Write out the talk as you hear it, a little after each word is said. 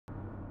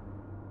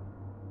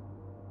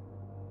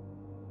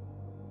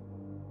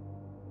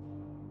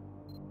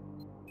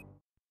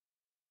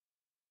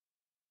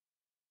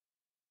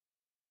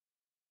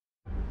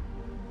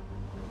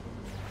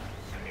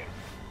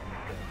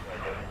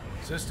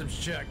Systems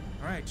check.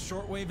 All right,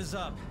 shortwave is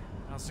up.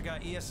 I also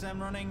got ESM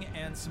running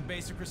and some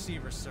basic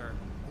receivers, sir.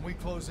 When we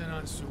close in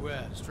on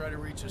Suez, try to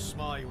reach a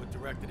Somalia with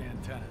directed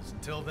antennas.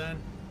 Until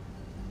then,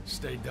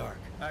 stay dark.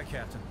 Aye,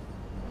 Captain.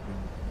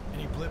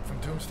 Any blip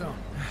from Tombstone?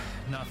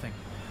 Nothing.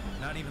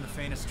 Not even the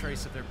faintest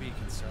trace of their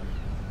beacon, sir.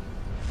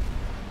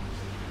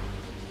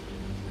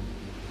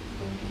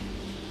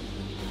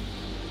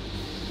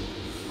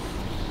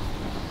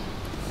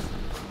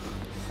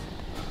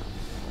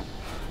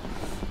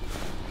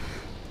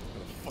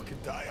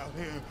 Die out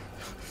here.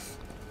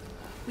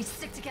 We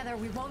stick together,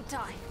 we won't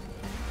die.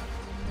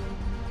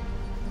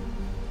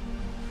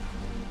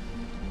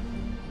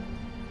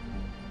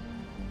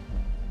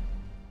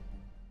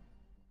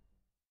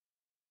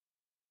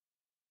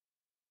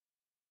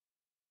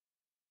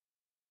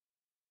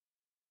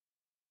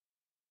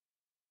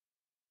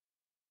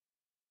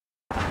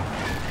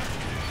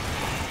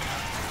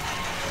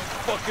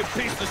 Fucking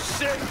piece of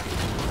shit!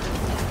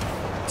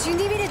 Do you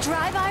need me to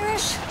drive,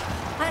 Irish?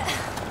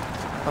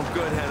 I'm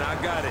good, Hannah.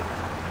 I got it.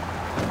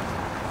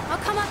 I'll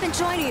come up and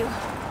join you.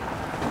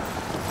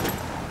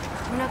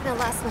 We're not gonna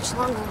last much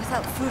longer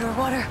without food or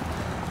water.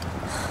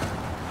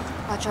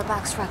 Watch our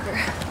backs, Wrecker.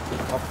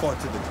 I'll fought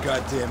to the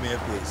goddamn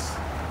airbase.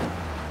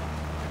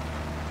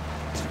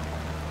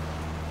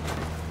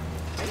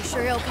 Are you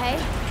sure you're okay?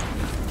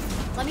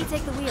 Let me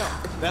take the wheel.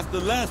 That's the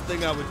last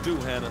thing I would do,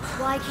 Hannah.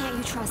 Why can't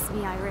you trust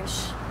me,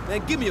 Irish?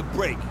 Man, give me a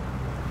break.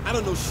 I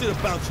don't know shit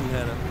about you,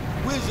 Hannah.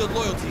 Where's your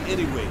loyalty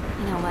anyway?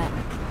 You know what?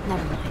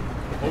 Never mind.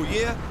 Oh,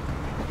 yeah?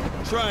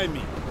 Try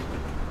me.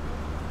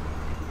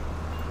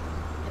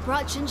 I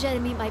brought Jinja to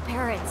meet my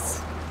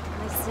parents,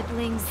 my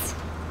siblings,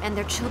 and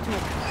their children.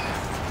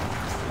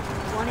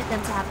 I wanted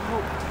them to have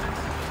hope.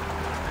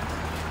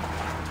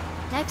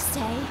 Next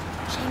day,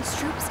 Chang's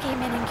troops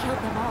came in and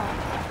killed them all.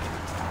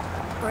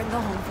 Burned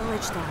the whole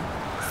village down.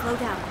 Slow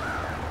down.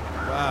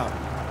 Wow.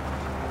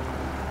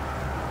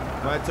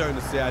 My turn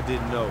to say I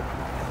didn't know.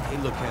 Hey,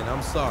 look, Hannah,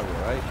 I'm sorry,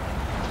 all right?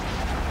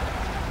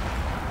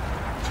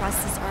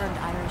 Trust is earned,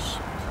 Irish.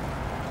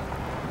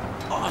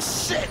 Oh,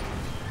 shit!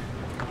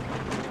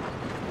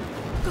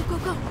 Go, go,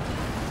 go!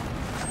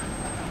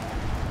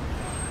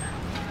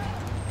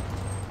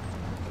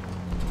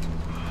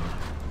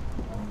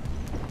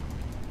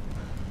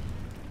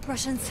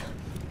 Russians.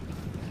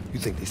 You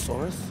think they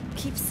saw us?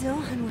 Keep still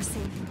and we're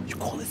safe. You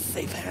call it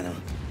safe, Hannah?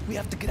 We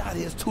have to get out of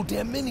here. There's too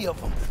damn many of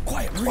them.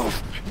 Quiet, come on.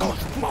 Come on,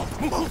 come on,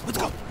 come on. Let's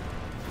go.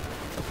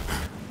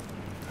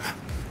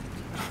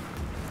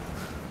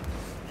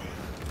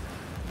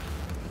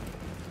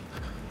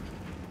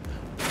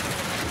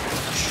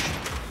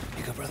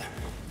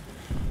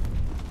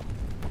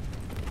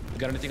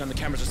 Got anything on the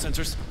cameras or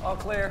sensors? All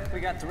clear. We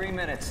got 3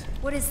 minutes.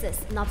 What is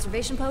this, an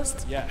observation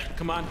post? Yeah,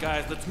 come on,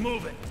 guys, let's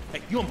move it.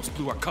 Hey, you almost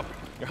blew our cover.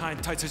 You're high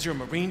and tight says you're a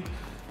Marine?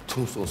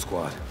 Tombstone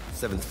Squad,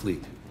 7th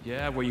Fleet.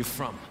 Yeah, where you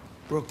from?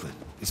 Brooklyn.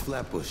 It's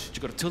Flatbush. Did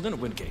you go to Tilden or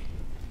Wingate?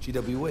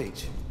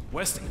 GWH.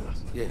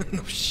 Westinghouse? Yeah.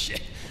 No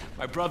shit.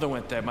 My brother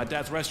went there. My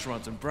dad's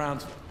restaurant's in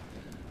Brownsville.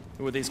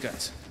 Who are these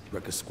guys?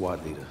 Wrecker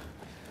squad leader.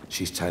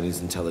 She's Chinese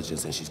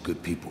intelligence and she's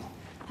good people.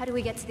 How do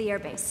we get to the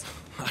airbase?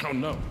 I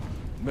don't know.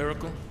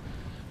 Miracle?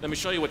 Let me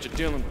show you what you're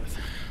dealing with.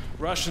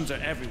 Russians are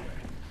everywhere.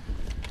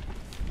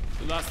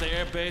 We lost the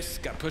air base,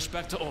 got pushed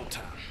back to Old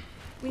Town.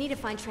 We need to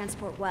find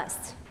Transport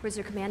West. Where's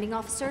your commanding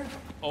officer?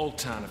 Old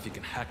Town, if you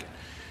can hack it.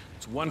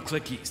 It's 1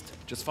 click east.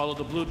 Just follow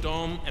the blue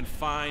dome and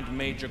find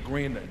Major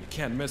Greenland. You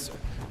can't miss her.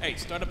 Hey,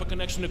 start up a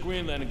connection to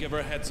Greenland and give her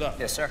a heads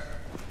up. Yes, sir.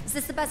 Is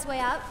this the best way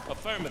out?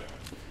 Affirmative.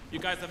 You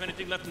guys have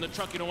anything left in the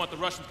truck you don't want the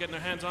Russians getting their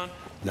hands on?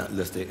 Not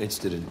unless they're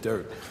interested in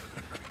dirt.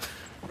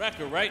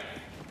 Wrecker, right?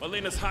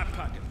 Molina's Hot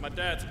Pocket, my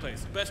dad's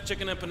place. Best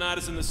chicken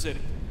empanadas in the city.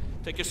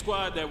 Take your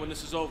squad there when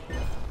this is over.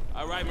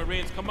 All right,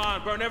 Marines, come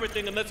on, burn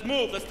everything and let's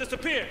move. Let's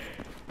disappear.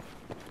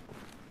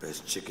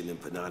 Best chicken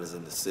empanadas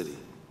in the city.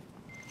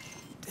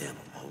 Damn,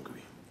 I'm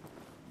hungry.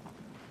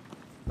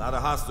 Lot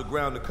of hostile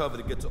ground to cover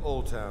to get to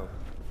Old Town.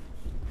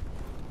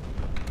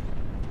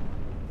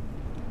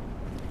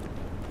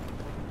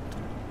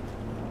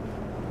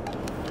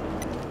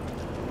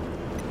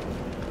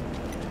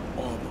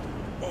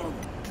 Armor.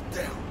 Get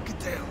down, get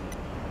down.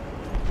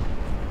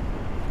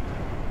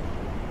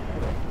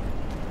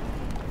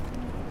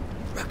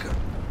 Wrecker,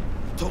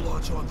 tow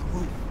launcher on the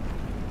roof.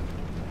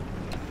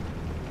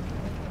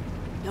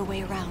 No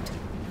way around.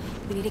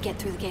 We need to get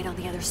through the gate on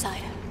the other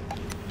side.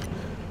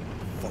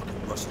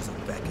 Fucking Russians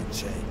are back in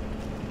Chang.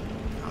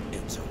 Our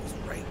intel was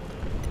right.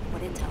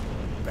 What intel?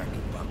 Back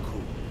in Baku.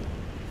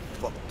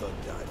 Fuck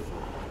Doug died for.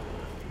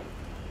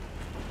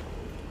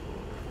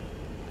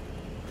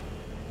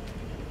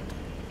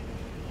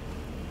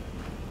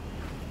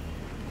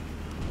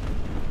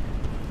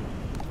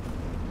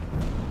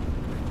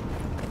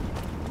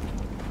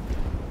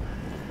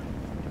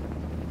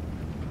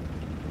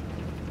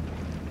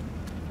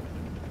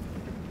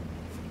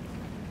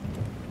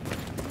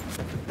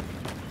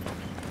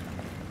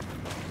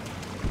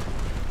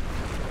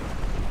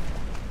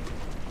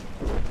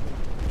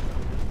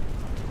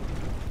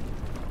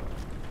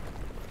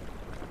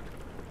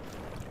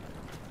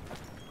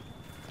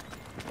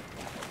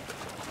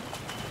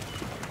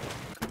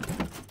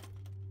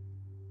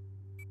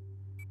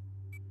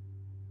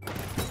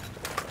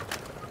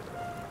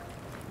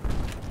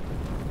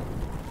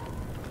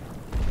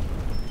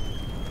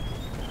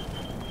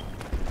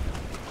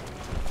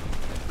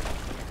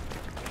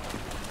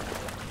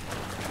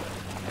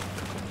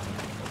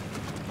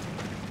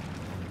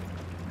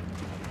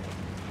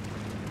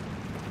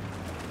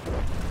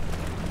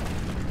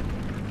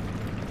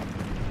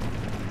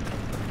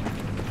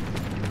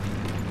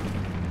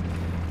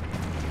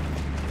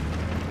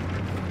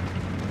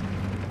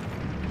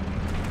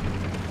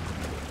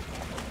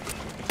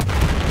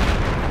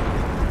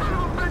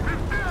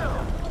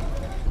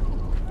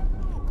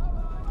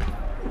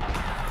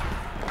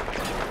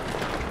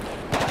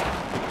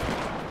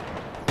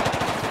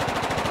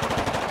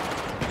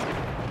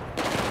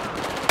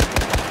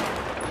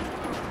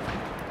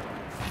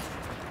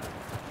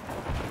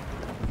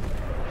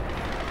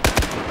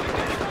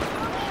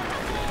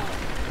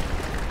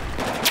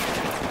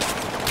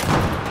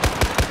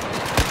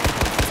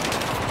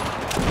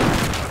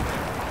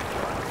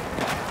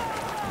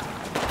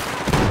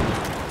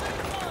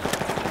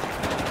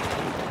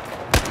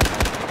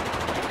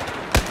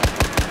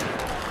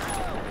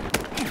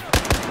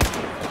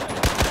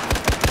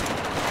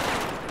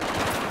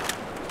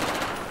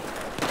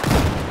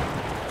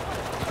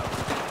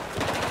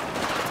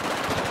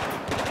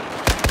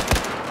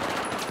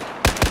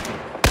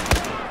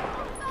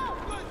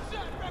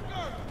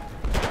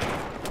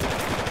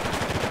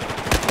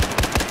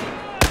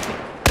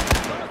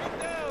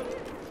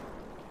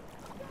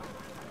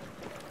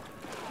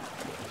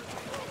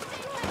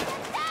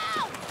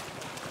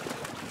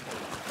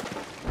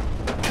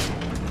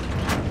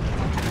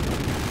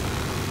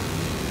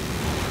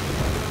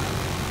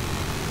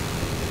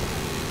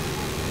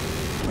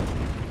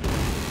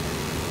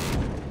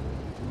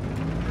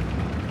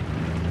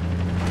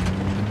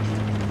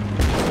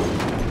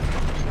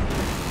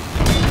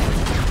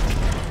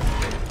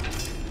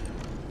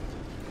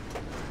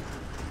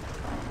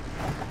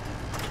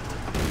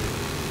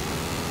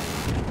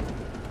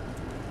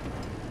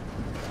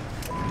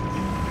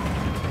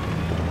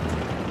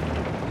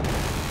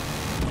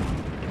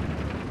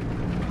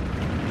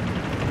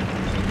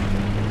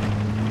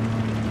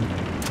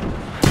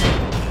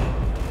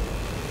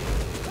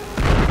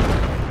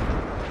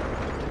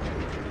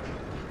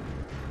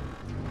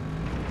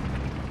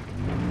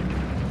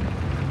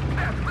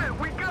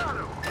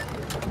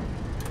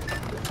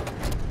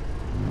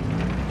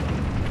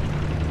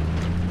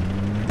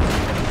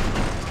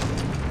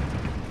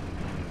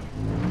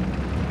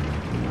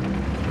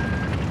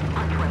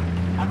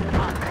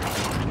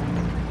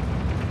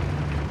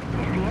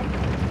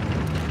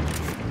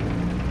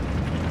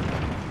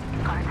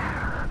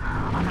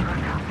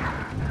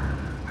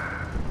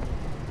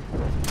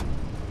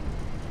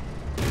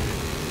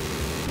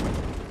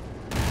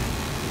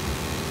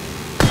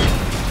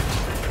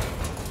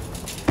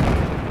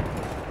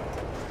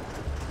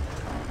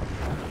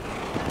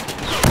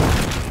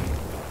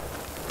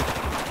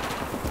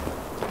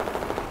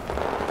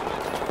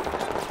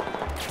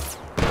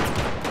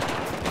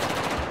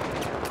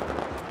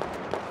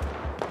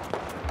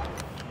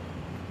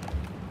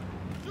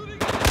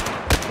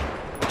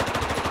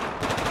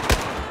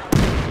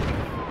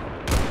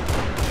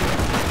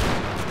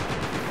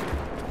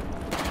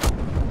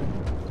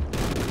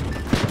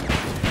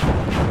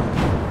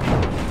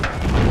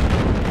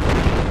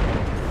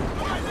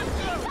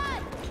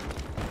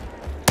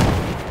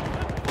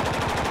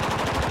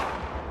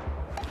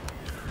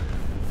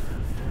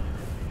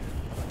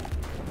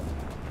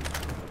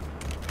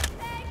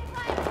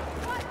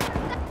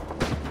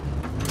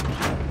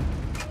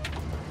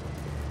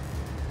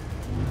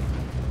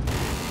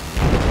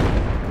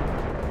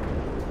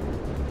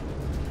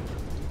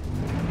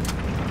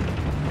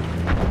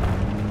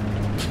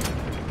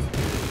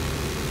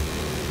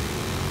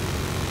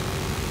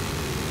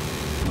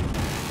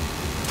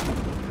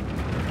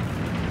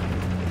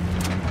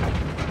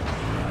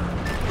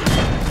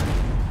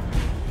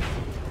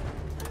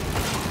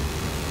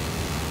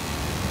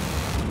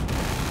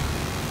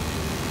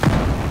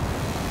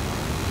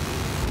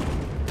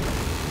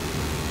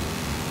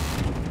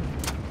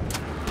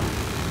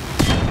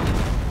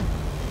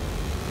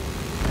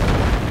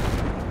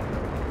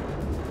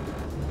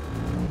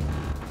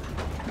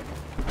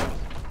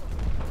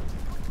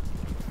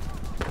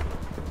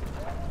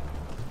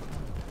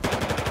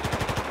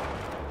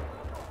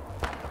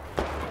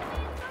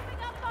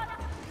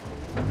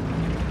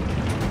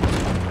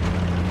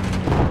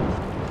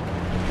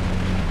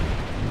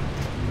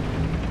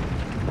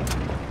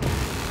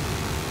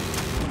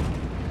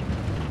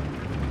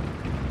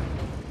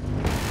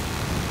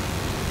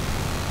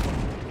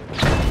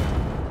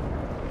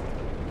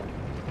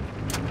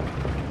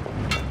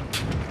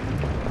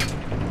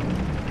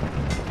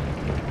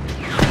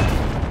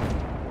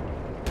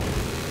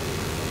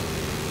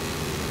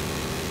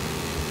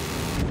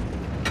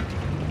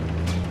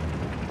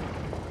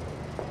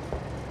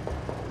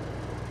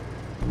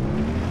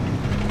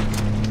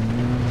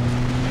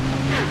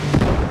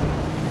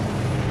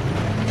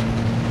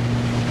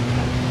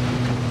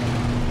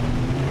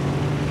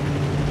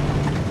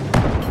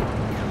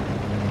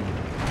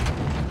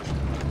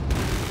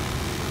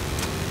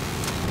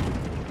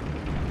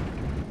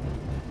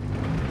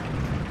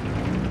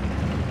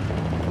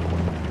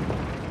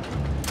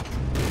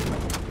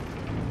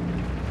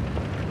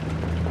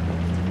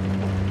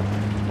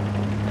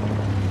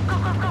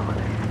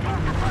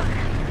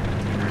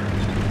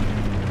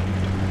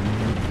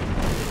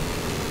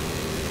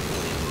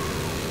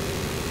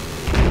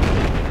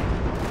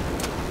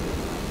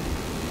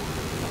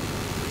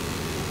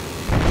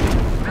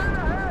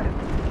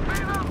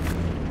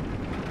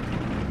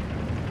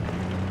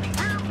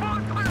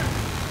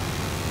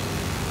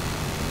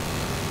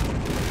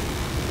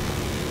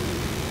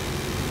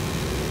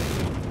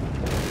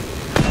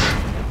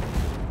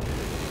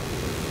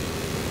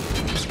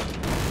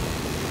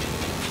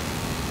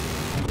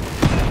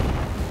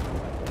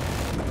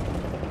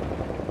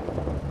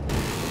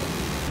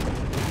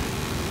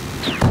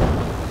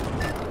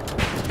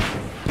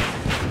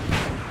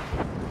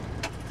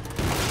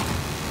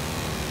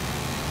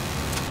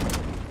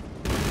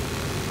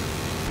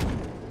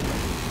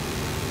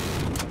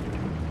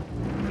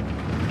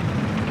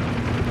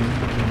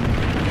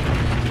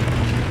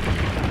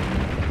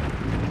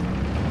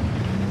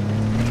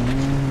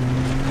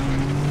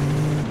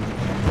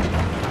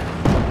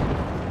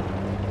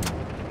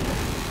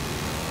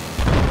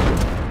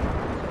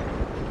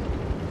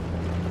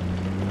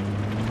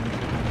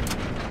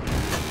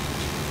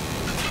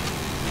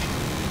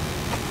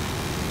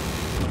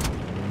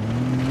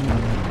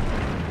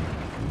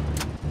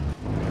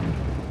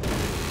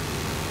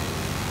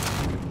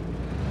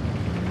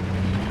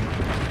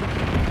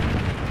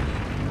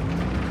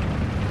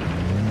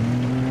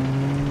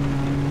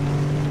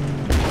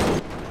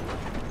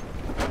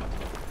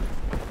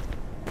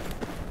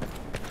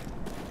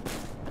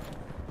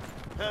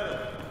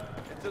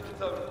 Look,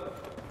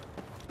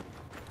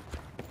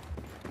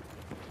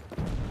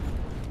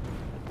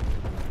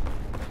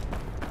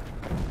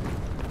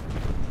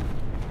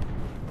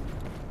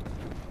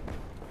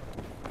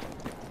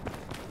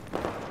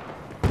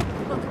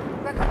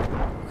 Wrecker,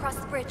 across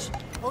the bridge.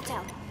 Old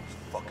Town.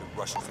 Fucking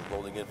Russians are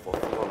rolling in for a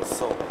full-on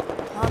assault.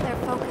 All their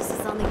focus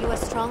is on the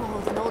U.S.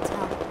 stronghold in Old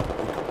Town.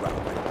 We can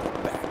route right to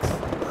their backs.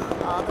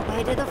 All the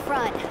way to the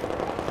front.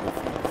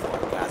 Hopefully before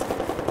our guys hit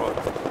the front.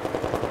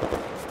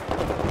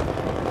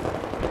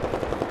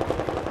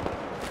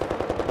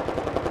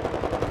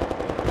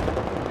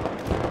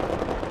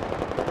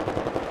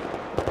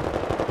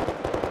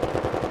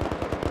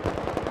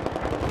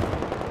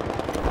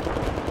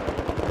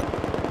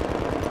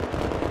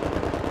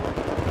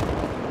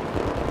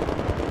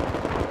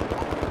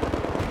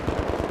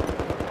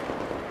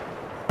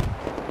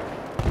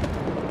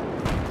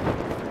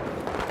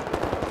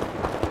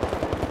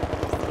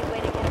 Good way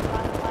to get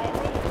across quietly.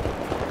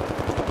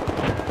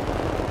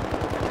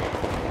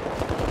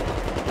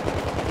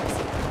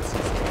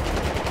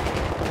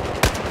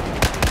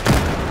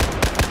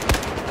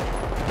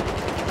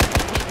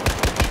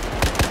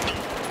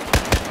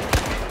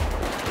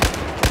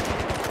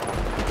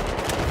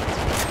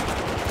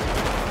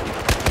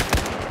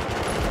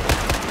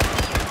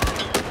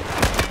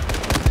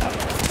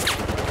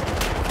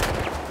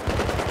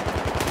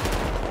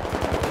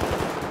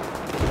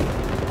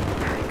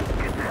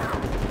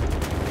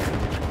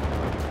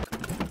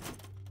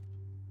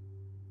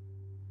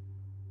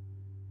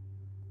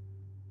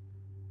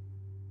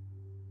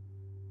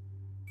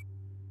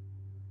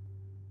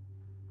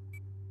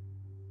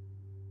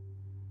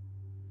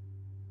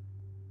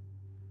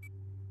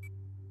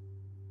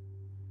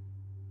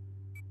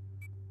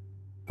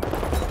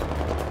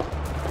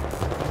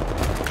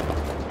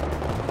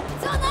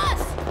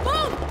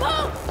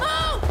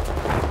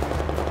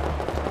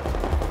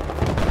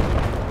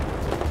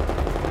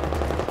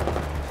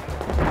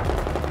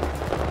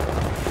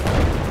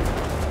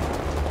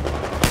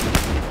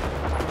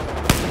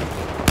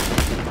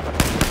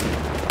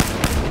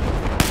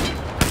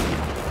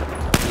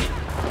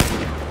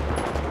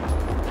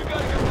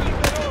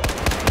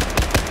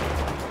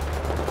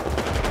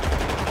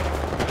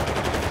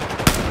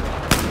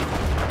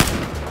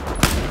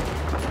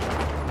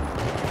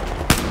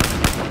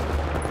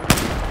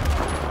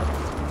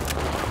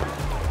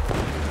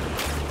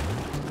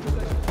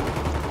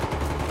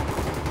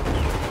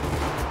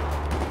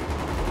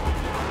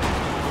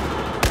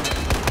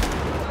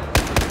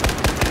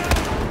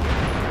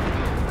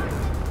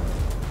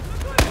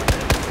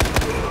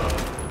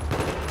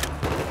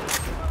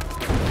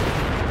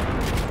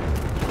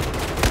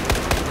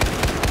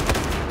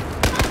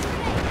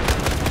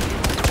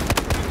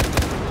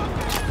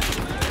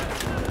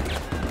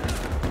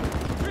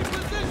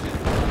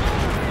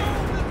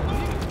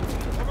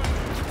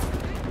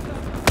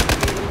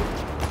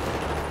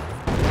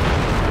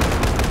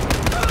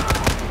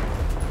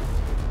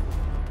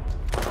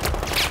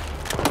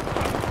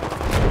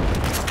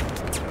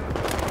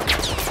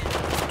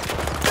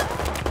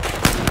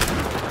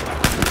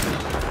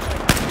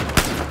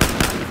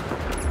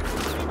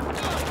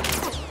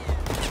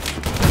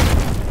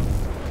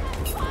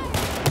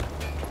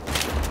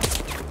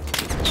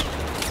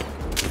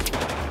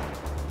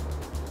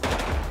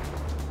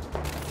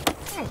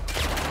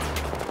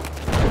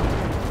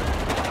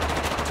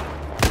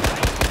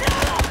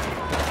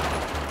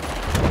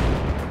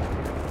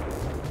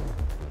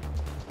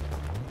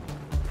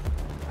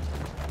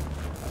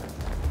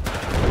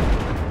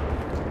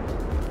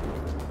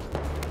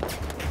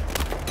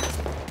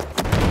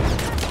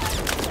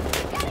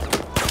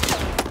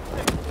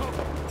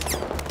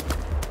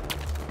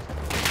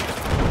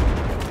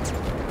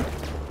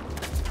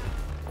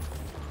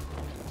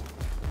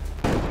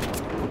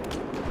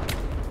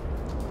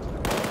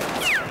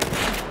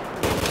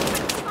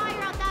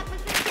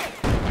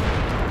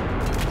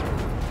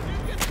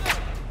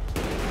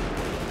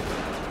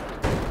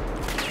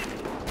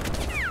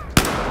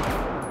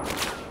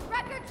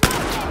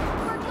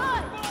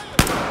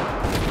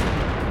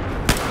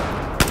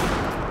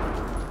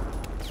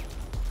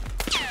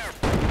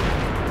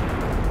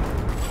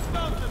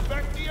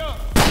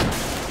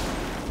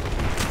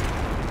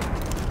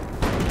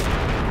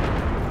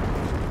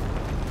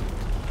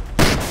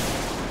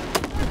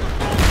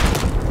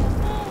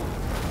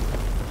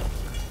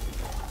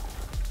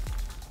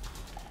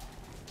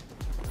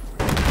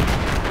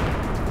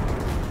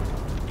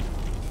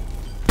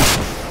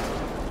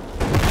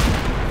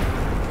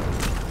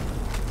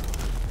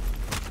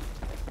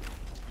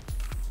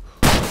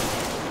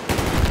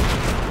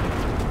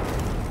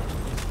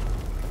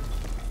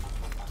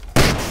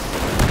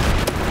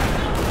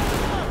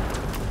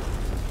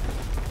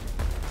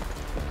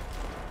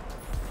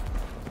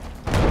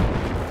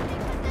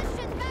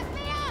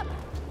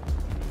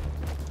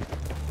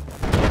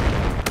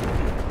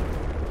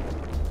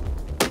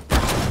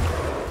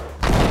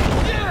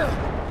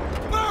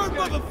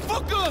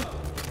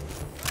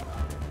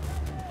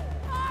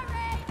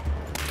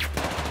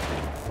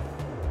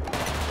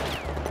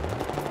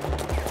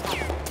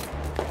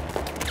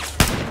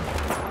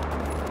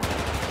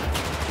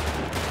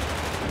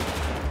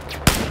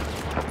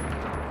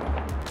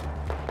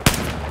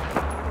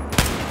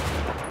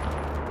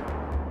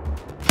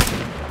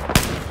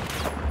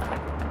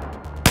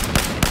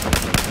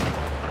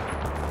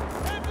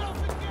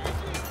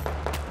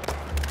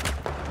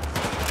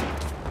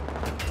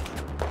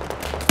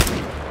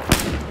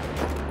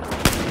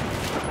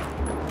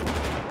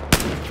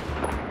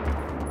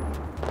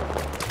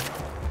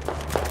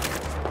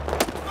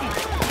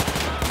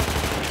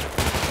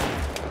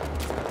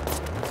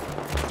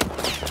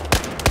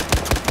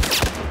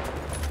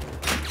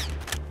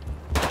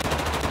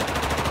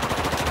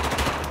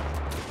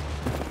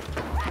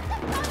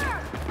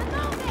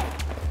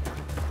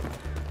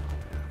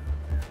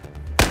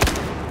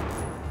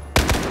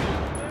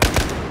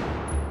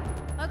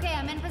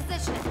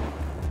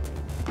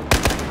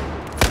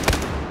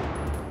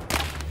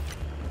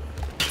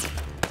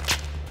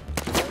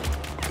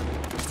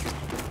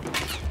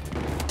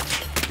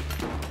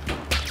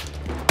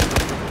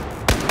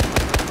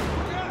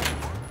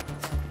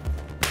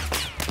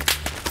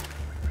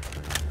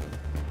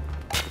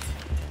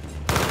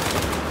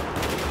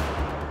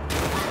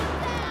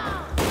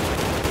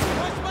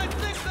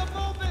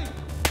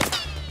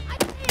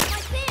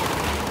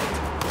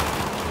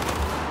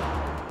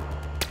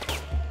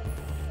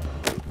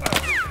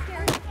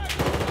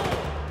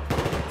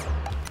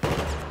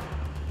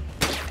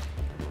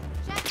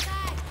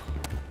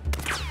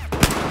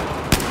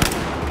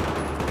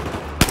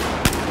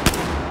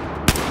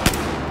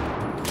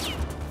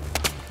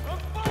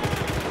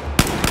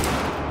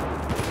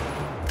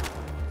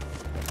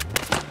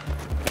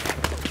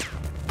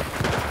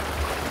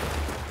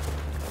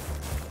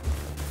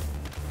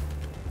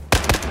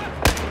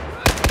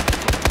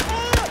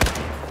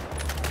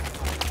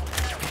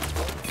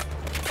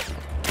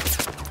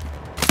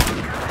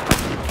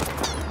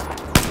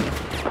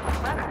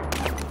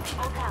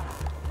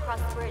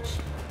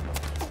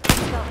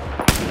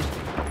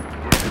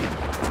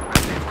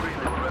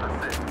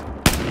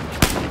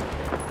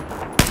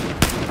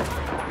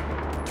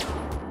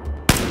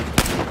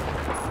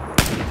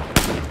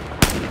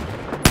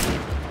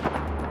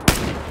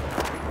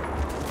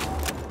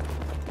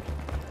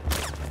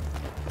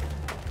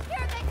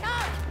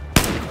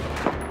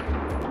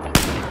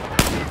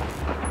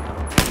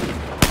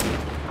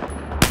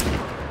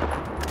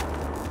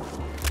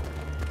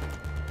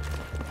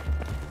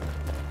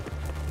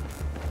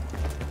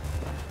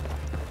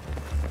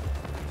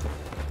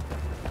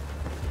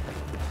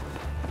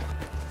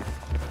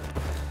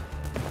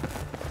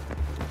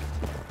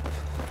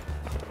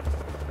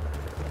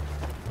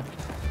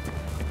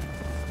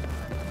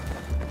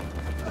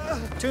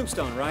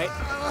 Tombstone, right?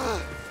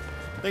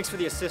 Thanks for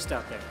the assist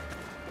out there.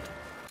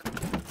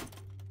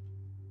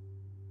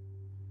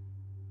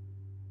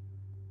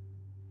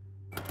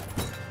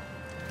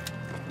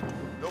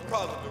 No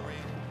problem, Marine.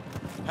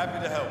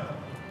 Happy to help.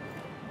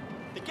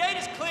 The gate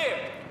is clear.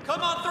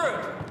 Come on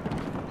through.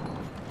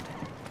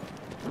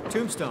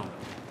 Tombstone,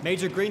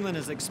 Major Greenland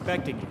is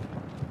expecting you.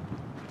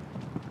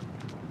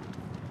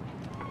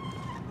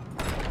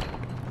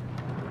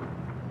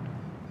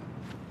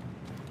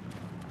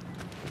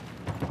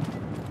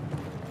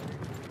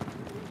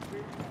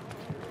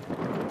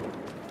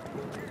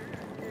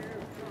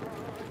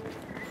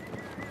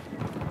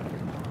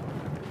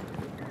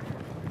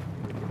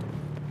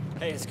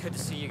 Hey, it's good to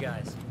see you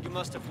guys. You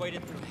must have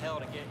waited through hell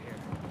to get here.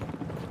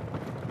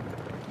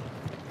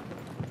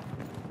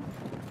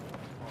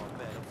 Oh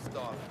man, I'm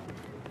starving.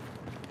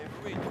 Hey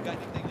Marine, you got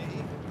anything to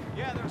eat?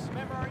 Yeah, there's some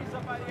MREs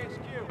up by the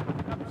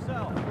HQ. Help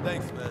yourself.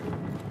 Thanks, man.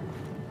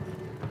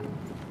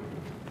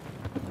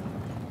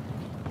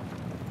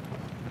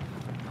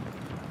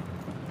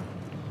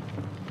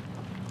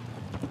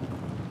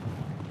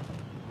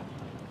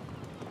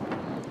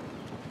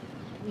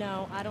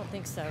 No, I don't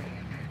think so.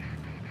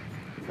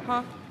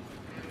 Huh?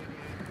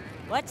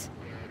 What?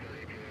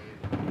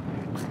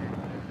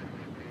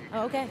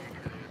 Oh, okay.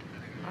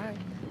 All right.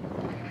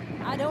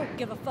 I don't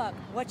give a fuck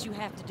what you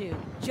have to do.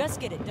 Just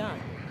get it done.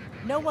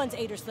 No one's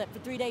ate or slept for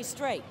 3 days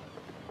straight.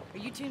 Are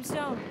you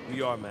Tombstone?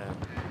 We are, man.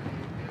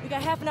 We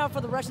got half an hour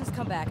before the Russians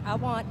come back. I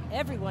want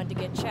everyone to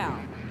get chow.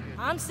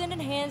 I'm sending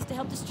hands to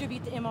help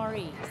distribute the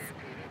MREs.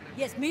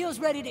 Yes, meals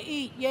ready to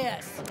eat,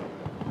 yes.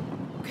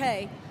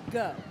 Okay,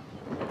 go.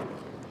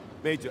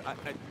 Major,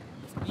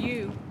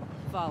 You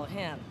follow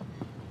him.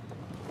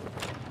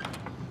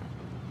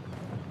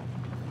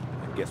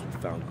 I guess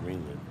we found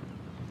Greenland.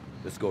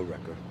 Let's go,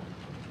 Wrecker.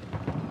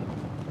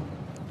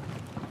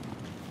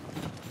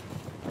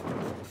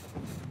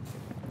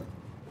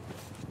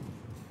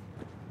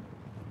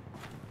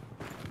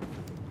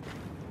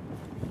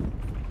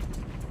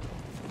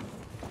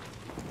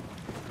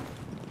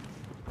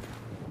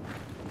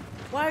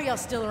 Why are y'all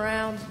still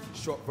around?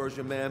 Short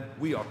version, man,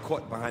 we are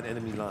caught behind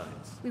enemy lines.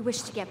 We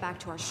wish to get back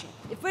to our ship.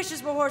 If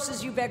wishes were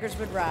horses, you beggars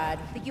would ride.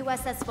 The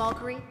USS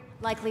Valkyrie,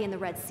 likely in the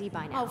Red Sea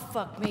by now. Oh,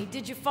 fuck me.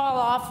 Did you fall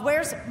off?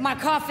 Where's my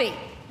coffee?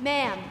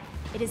 Ma'am,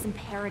 it is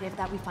imperative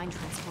that we find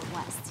Transport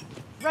West.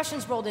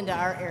 Russians rolled into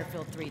our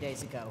airfield 3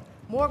 days ago.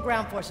 More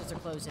ground forces are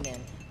closing in.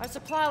 Our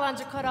supply lines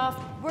are cut off.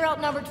 We're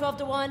outnumbered 12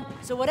 to 1.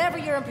 So whatever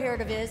your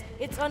imperative is,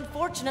 it's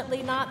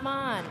unfortunately not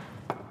mine.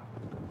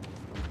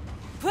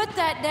 Put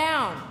that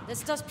down. This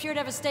stuff's pure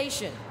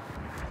devastation.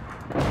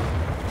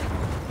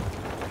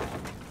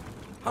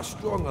 How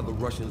strong are the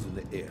Russians in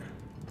the air?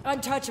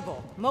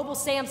 Untouchable. Mobile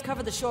SAMs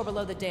cover the shore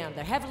below the dam.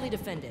 They're heavily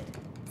defended.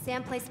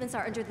 SAM placements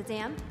are under the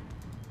dam,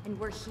 and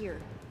we're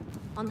here,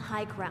 on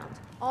high ground.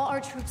 All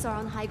our troops are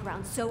on high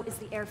ground, so is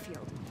the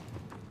airfield.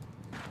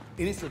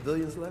 Any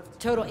civilians left?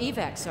 Total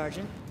evac,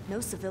 Sergeant. No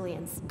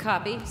civilians.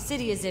 Copy.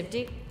 City is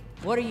empty.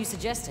 What are you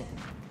suggesting?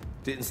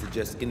 Didn't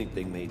suggest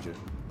anything, Major.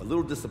 A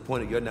little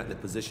disappointed you're not in a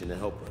position to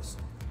help us.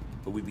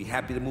 But we'd be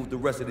happy to move the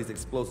rest of these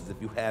explosives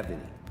if you have any.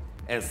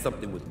 And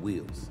something with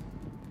wheels.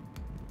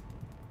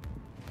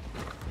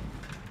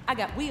 I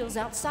got wheels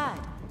outside.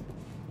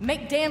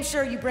 Make damn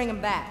sure you bring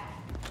them back.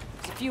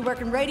 There's a few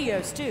working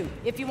radios, too,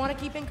 if you want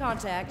to keep in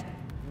contact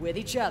with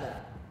each other.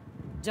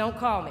 Don't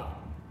call me.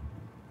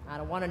 I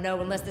don't want to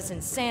know unless this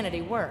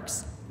insanity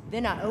works.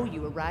 Then I owe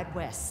you a ride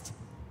west.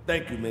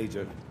 Thank you,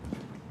 Major.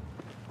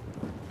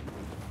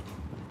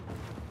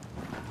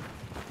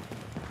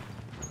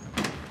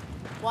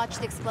 Watch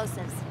the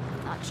explosives.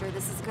 Not sure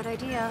this is a good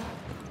idea.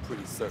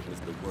 Pretty certain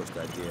it's the worst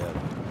idea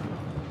ever.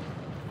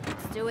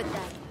 Let's do it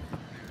then.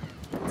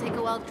 Take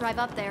a while to drive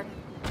up there.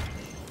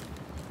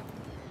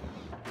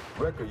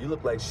 Wrecker, you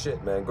look like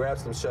shit, man. Grab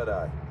some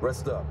shut-eye.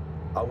 Rest up.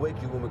 I'll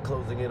wake you when we're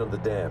closing in on the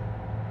dam.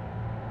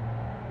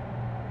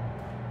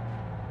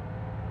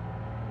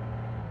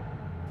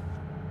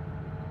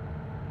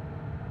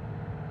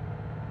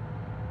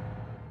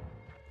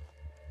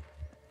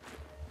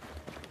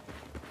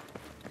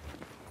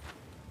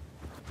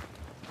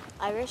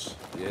 Irish?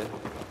 Yeah?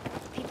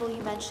 The people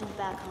you mentioned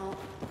back home.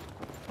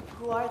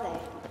 Who are they?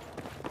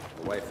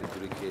 The wife and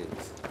 3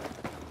 kids.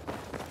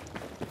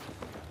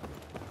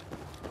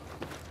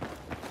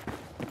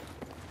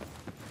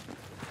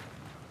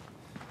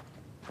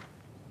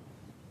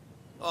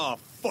 Oh,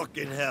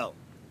 fucking hell.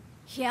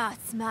 Yeah,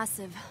 it's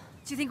massive.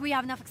 Do you think we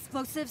have enough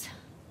explosives?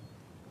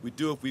 We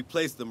do if we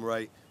place them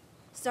right.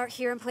 Start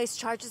here and place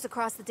charges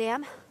across the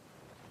dam?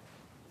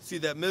 See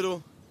that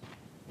middle?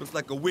 Looks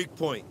like a weak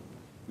point.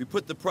 We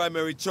put the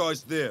primary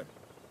charge there.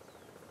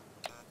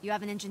 You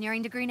have an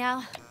engineering degree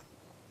now?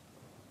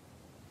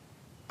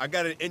 I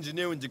got an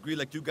engineering degree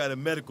like you got a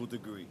medical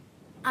degree.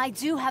 I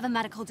do have a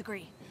medical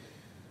degree.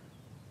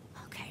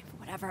 Okay,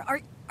 whatever.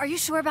 Are you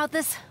sure about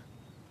this?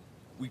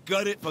 We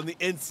gut it from the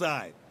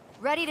inside.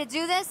 Ready to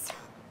do this?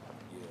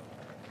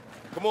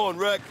 Come on,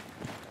 Rec.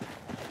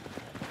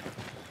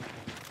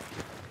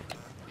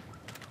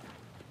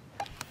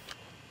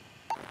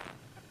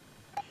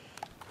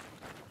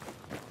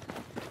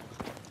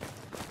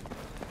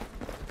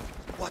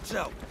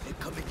 Watch out!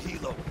 Incoming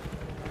helo!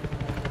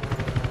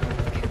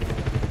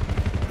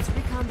 Careful. Let's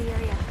recon the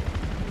area.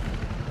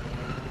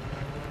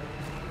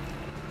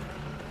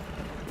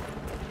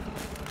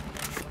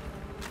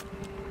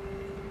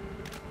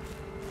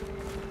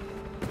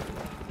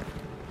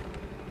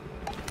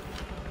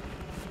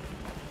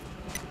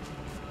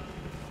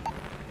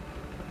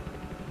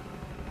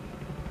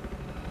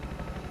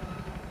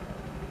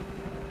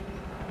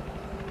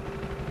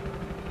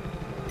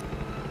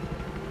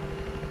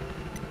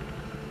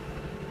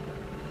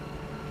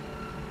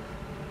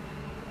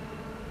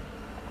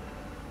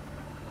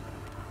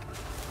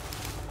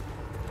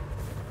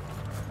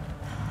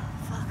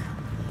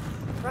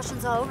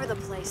 Russians all over the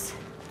place.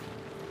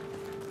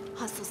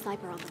 Hostile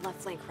sniper on the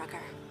left flank, Rucker.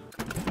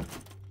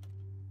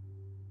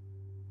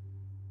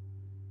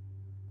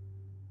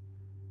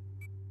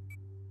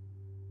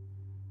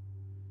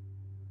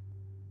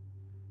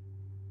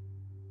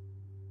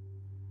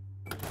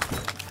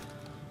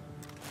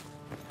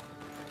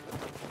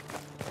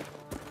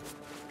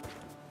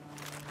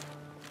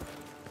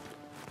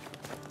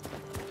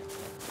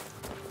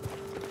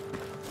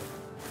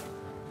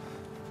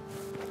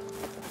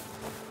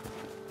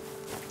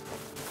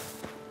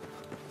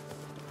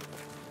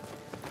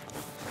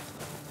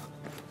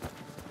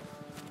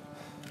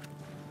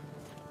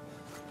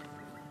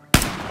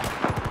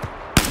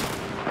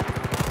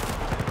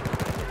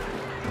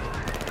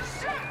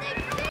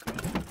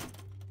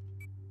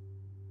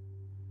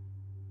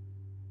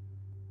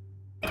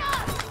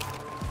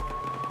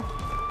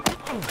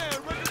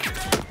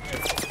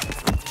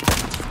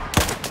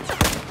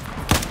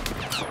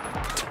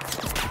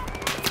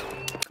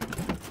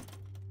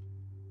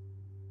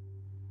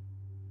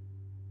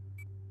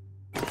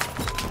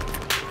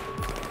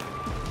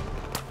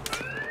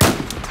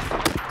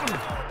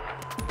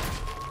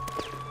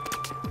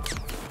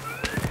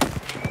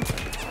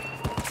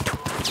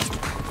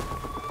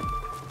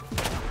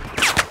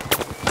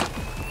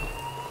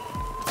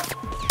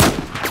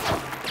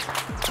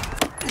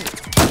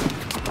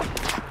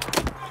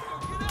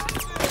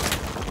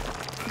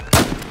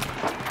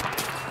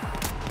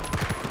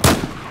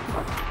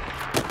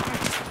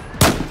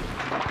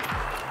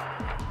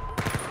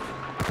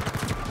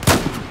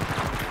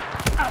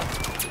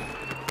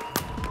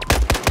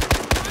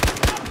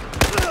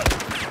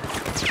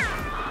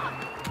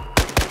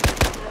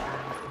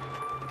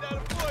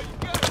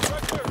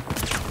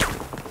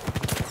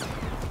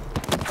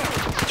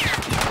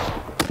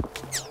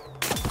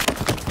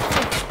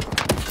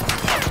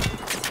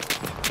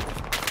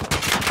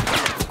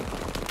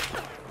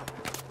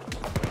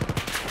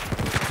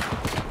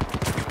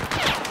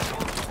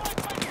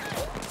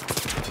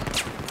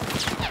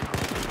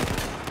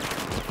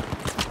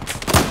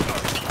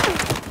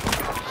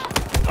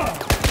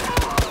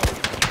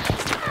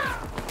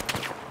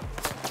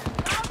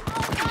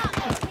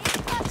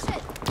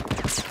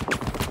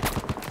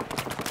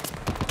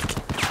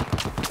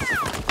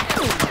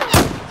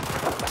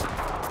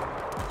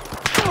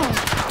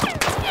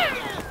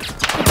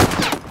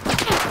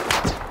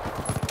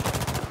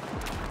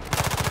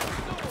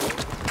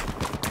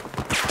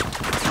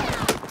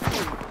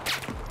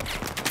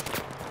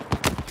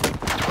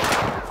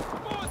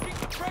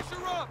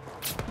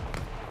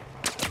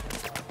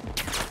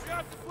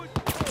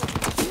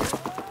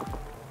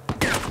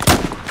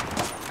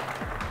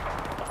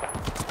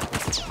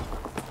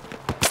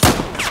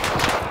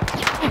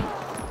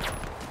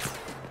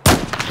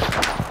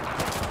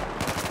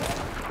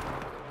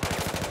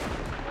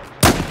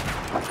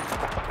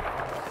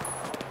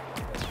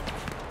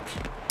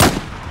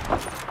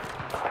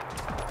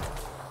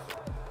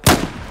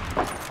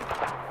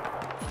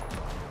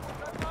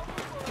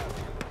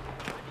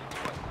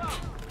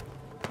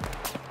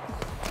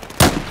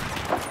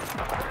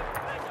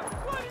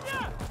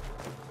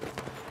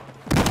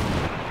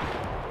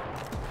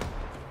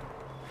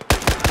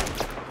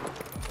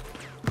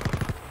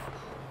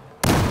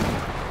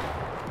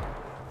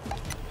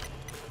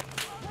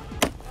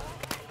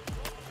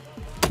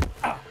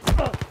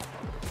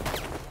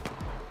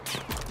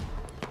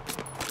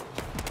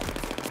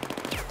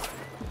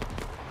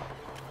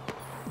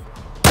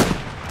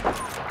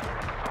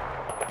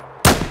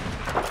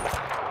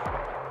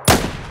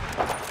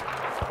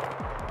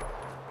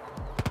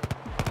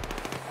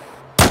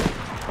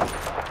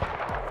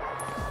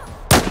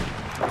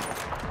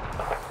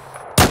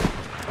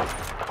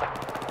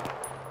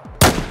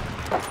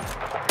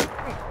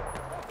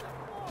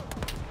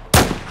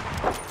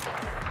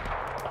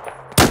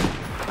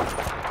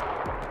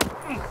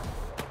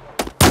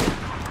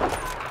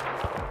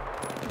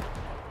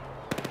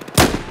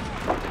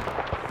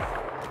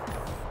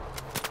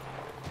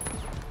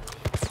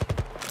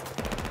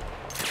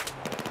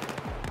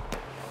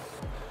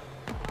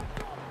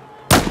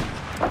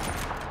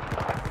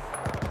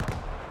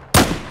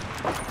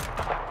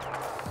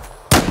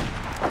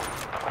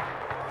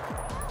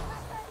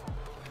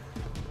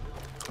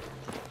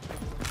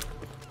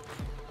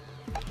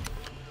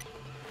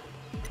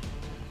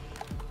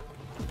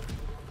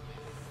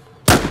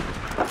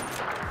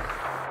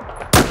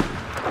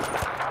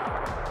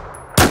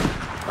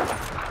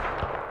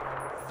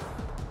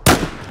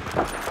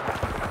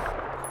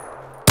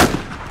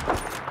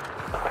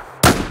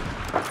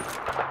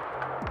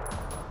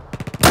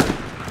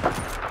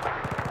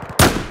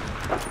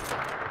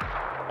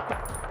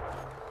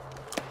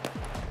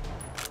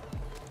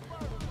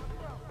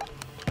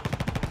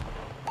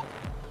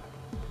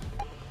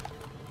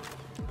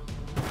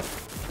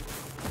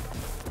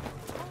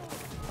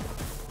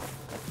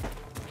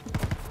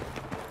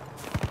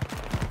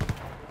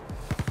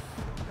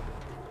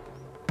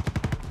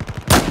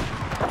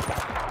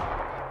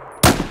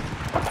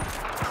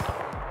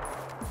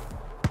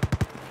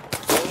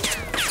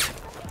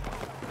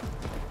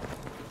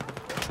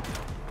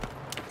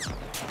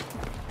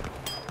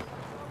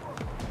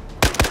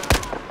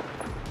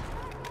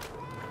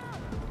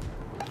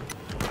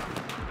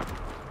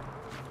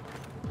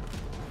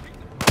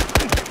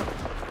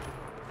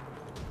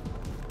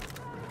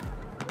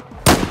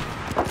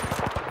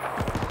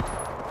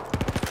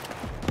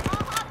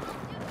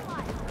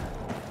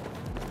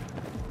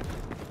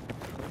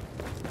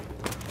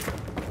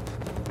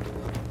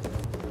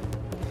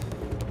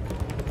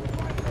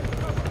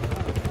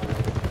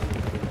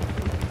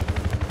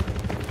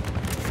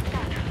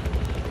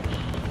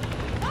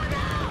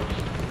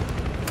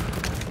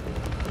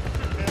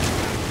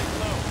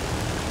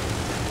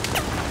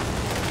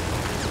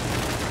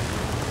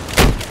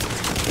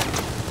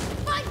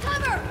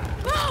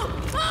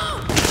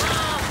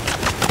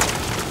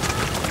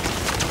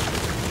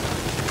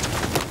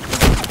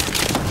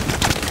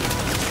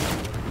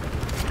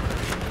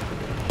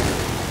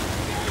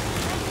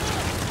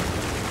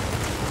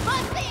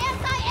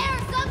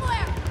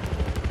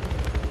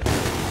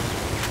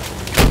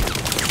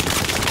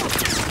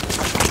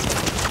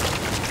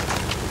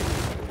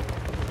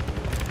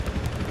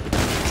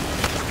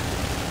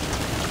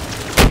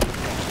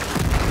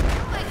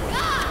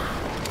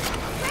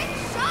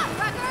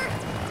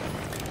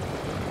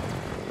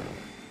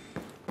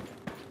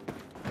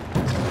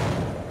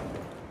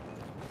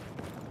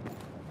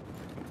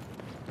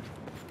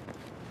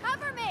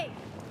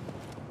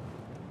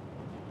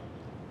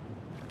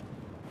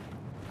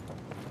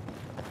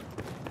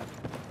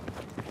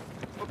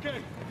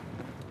 okay?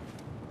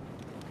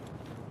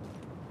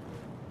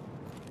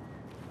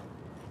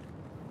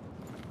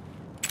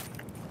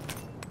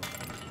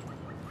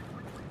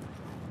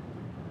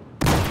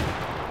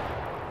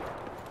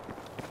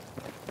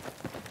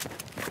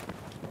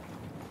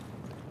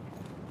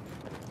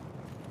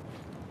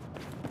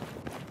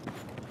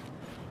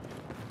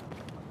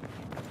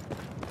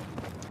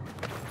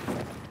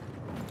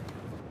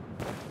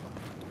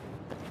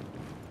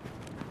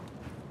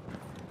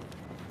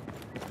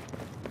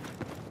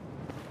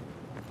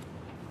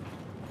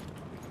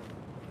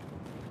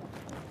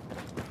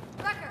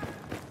 Wrecker!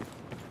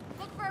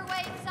 Look for a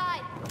way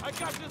inside. I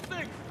got this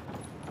thing!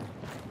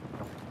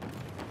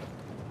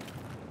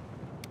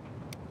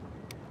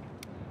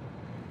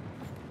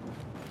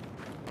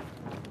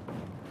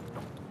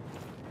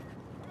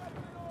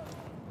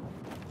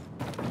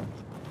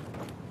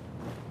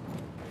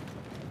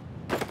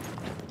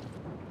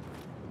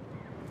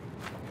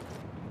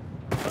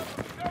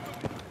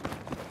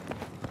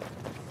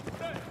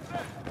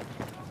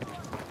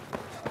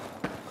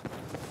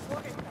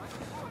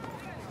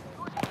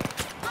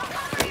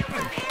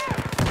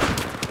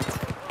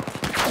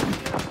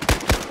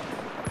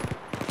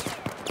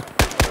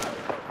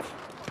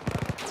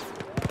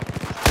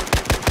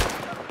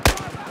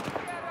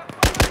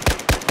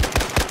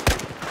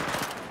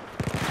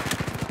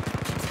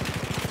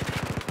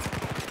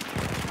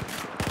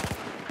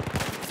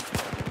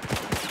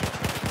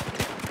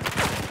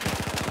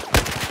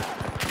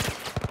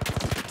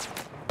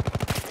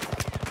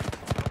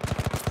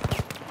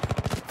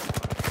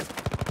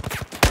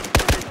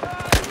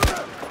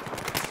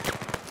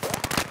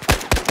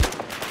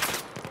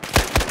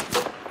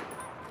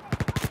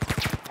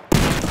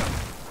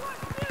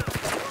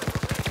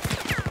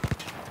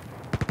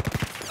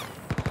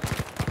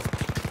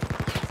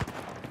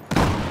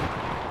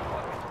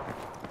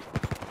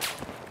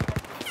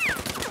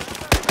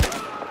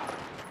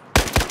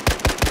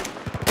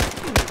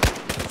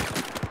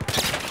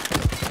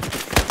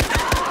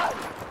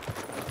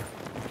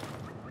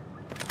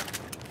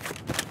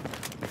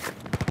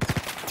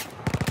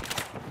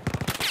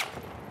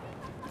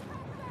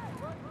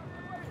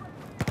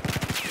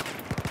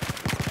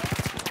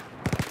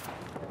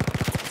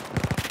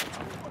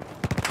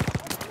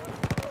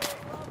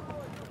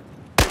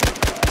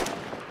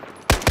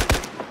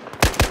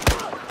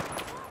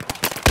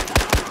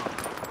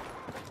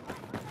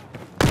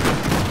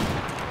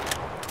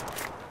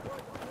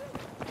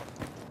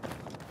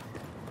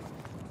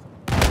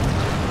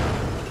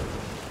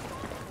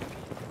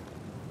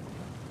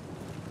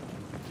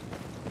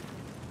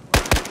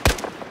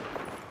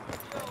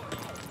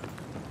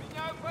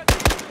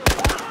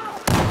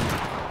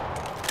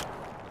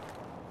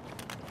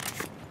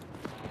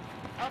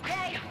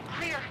 Okay,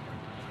 clear.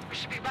 We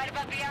should be right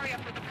above the area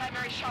for the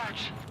primary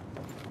charge.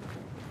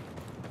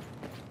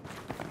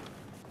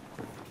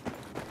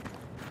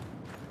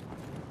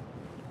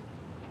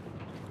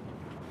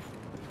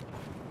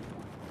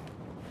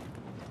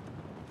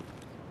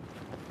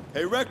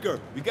 Hey, Wrecker,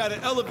 we got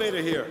an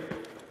elevator here.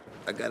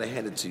 I gotta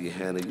hand it to you,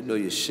 Hannah. You know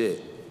your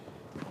shit.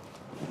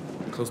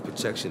 Close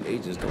protection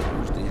agents don't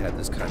usually have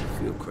this kind of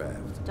field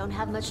craft. Don't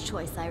have much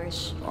choice,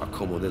 Irish. Oh,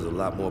 come on, there's a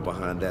lot more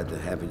behind that than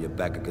having your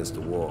back against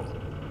the wall.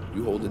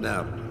 You holding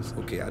out. It's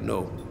okay, I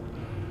know.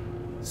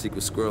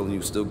 Secret Squirrel and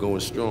you still going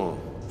strong.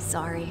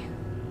 Sorry.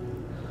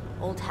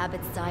 Old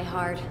habits die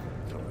hard.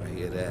 Oh, I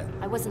hear that.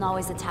 I wasn't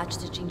always attached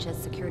to Jinja's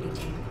security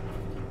team.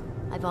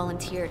 I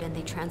volunteered and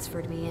they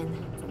transferred me in.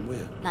 From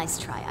where? Nice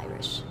try,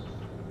 Irish.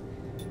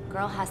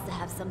 Girl has to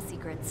have some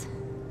secrets.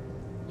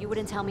 You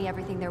wouldn't tell me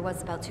everything there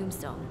was about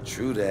Tombstone.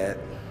 True that.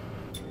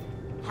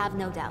 Have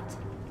no doubt.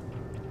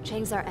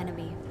 Chang's our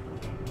enemy.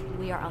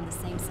 We are on the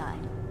same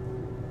side.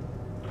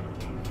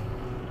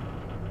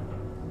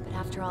 But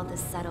after all this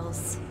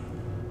settles,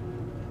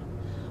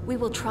 we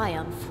will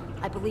triumph.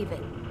 I believe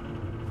it.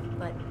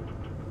 But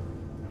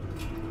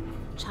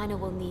China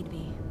will need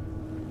me.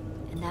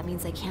 And that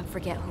means I can't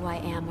forget who I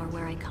am or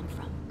where I come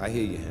from. I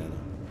hear you, Hannah.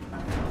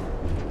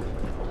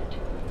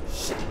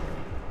 Shit.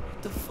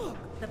 What the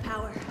fuck? The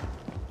power.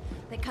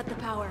 They cut the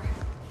power.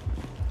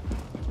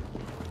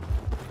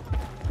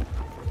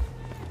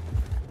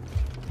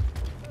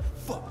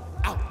 Fuck,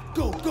 out,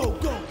 go, go,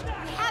 go.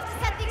 We have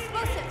to set the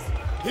explosives.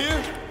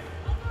 Here?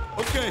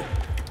 Okay,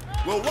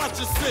 well, watch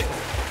your six.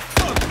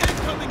 Fuck,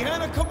 incoming,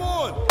 Hannah, come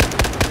on.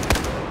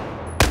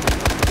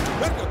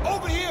 Wrecker,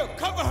 over here,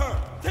 cover her.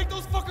 Take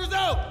those fuckers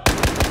out.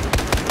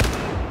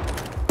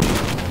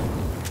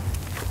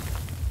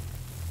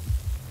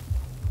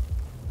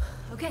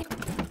 Okay.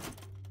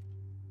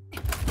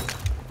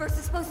 First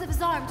explosive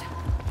is armed.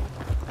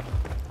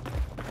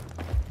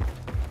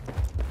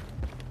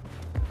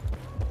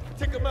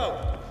 Take them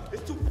out.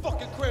 It's too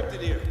fucking cramped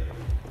in here.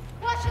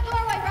 Watch the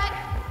doorway, Wreck!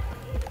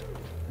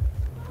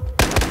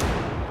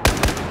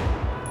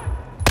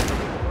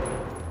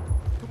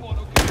 Come on,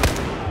 okay.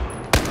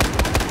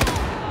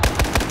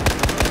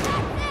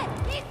 That's it!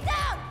 He's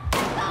down!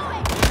 Keep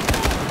going!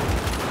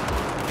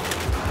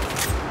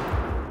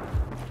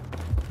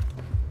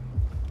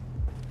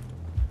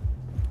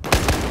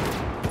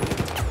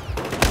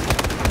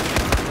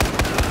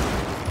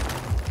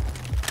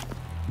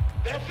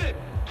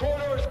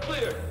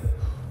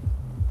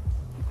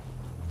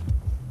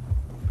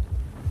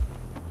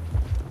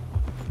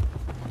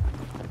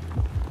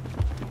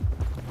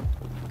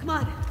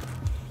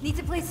 Need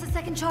to place the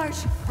second charge.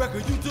 Wrecker,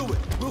 you do it.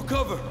 We'll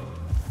cover.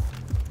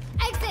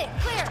 Exit,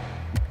 clear.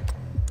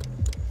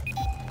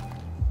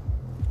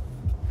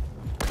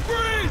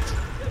 Bridge!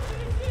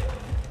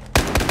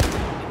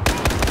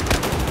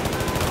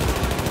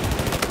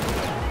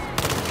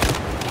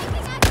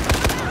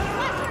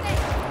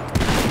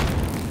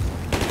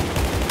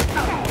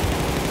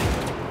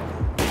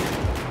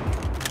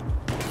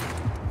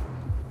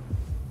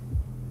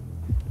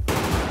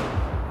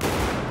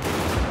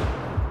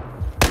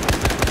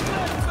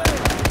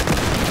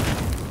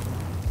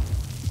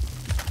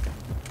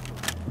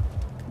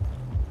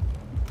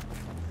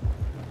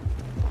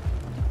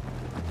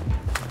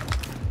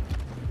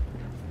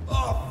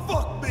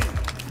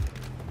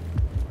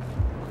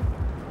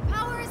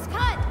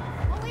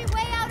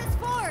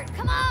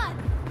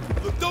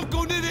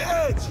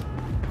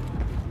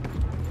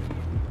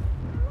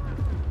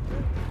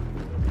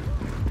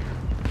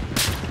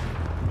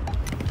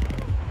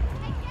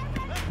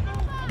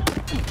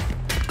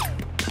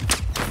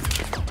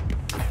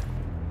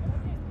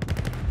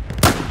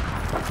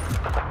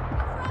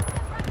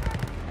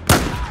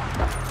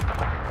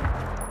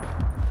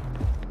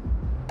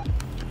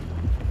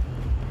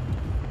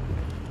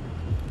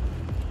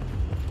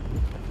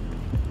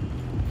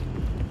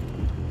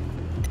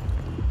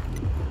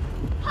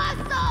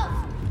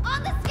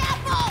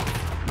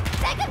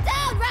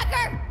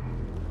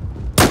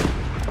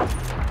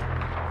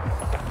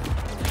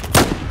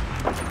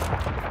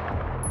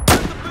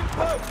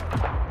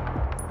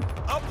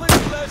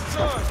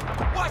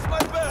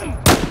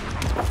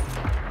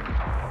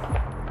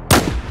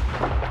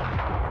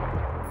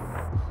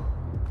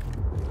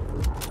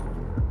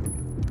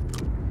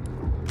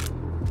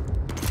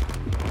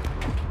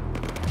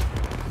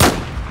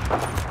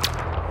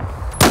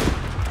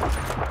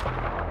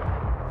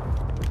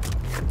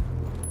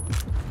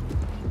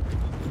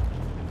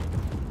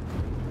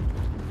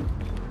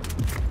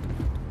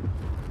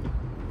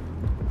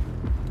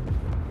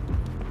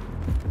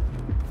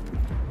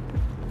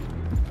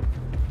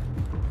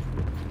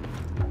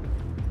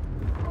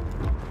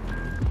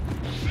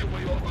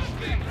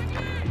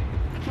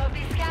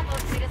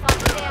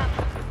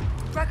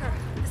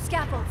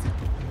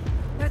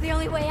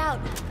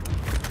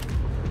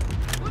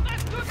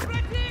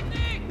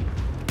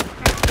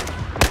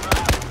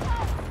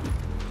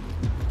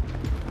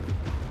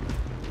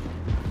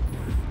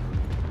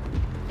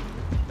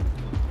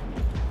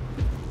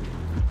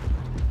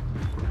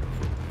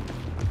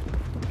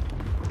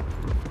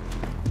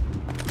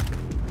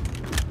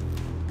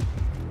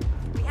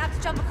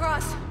 Jump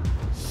across.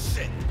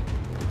 Shit!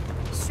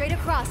 Straight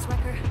across,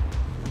 Wrecker.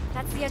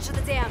 That's the edge of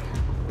the dam.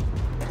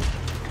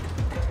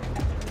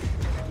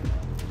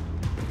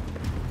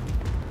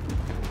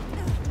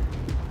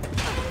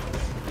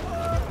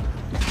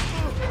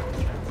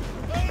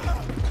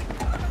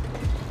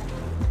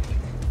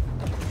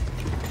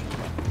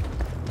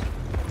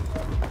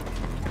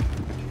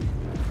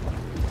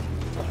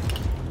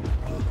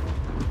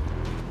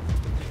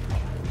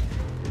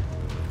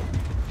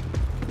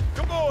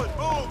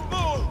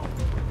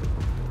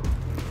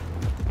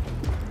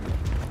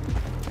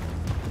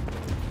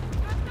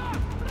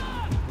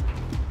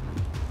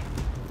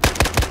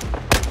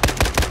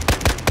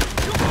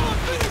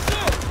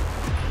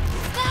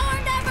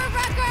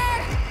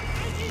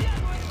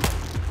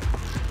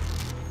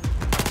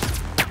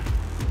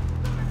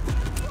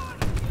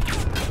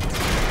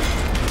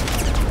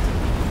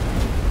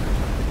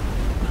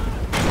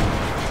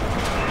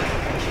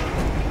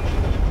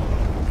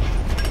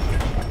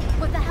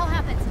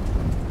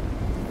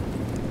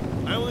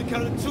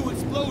 Counted 2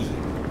 explosions.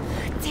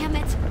 Damn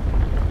it.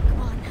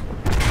 Come on.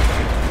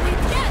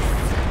 Yes!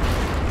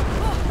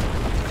 Oh.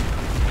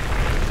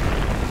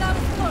 That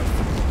was close.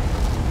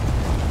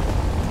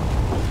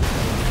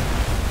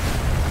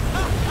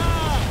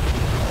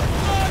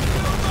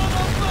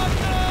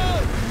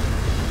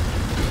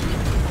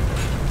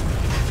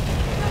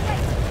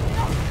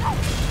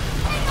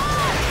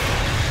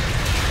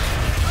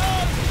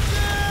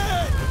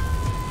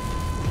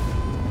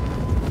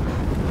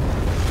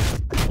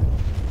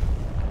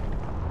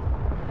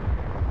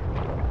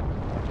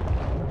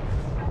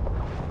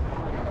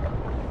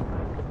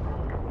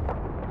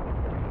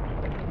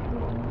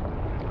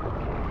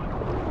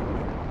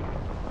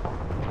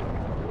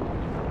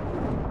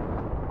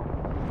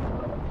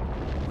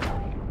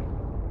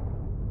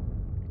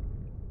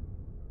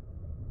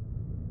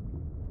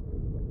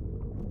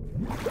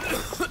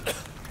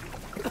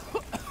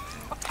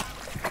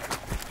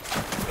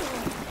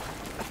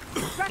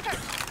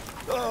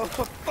 Oh,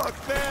 fuck,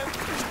 man.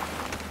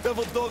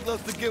 Devil dog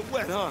loves to get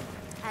wet, huh?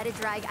 Had to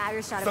drag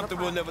Irish out Something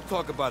of a we'll never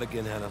talk about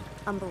again, Hannah.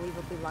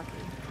 Unbelievably lucky.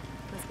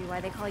 Must be why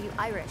they call you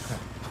Irish.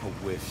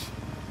 I wish.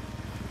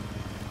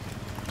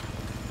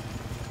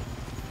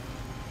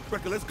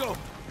 Wrecker, let's go.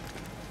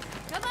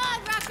 Come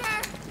on,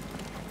 Wrecker!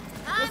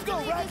 Let's go,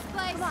 Wreck. This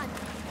place. Come on.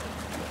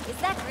 Is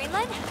that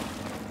Greenland?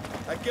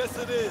 I guess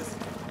it is.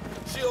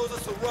 She owes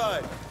us a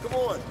ride. Come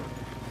on.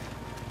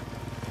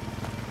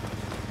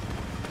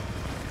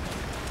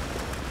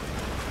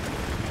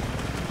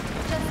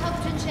 Just hope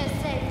Junche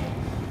is safe.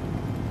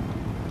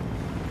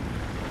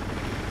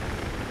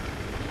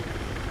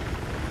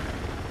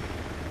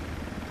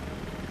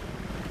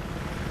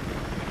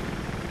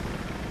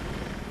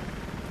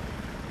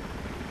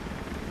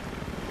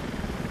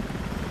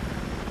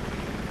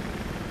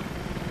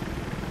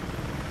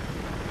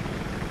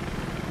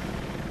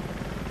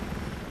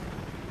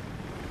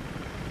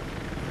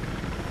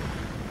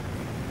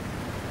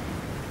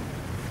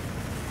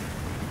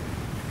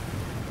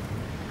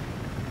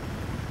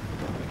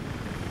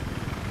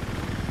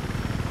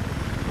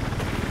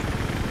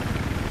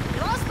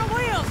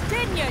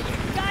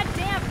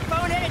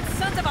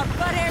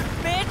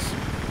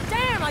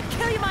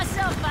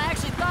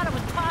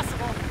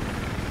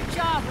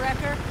 job,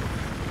 Wrecker.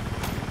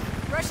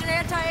 Russian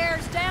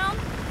anti-air's down.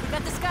 We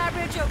got the sky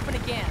bridge open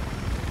again.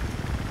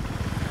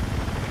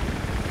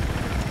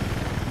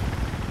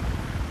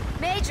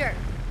 Major,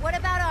 what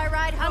about our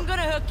ride home? I'm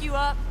gonna hook you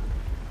up.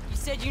 You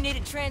said you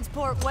needed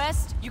transport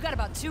west? You got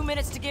about 2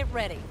 minutes to get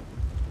ready.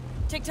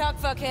 TikTok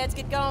fuckheads,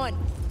 get going.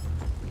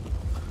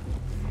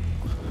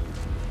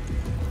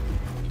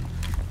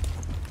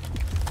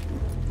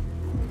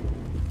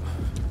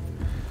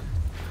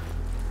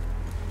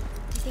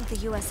 Do you think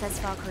the USS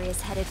Valkyrie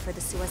is headed for the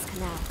Suez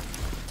Canal?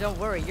 Don't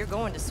worry, you're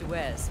going to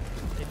Suez.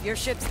 But if your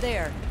ship's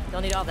there,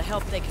 they'll need all the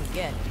help they can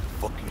get.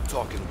 What are you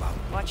talking about?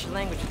 Watch your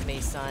language with me,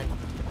 son.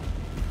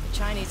 The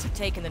Chinese have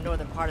taken the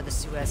northern part of the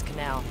Suez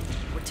Canal.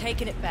 We're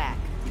taking it back.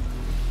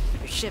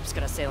 Your ship's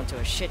gonna sail into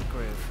a shit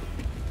groove.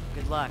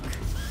 Good luck.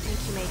 Thank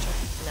you, Major.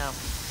 No.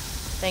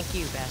 Thank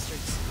you,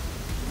 bastards.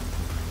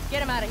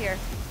 Get him out of here.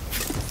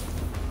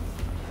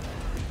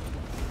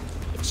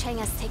 If Chang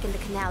has taken the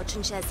canal,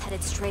 Junjie is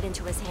headed straight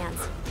into his hands.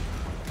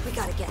 We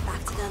gotta get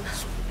back to them.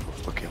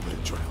 Okay, I'm gonna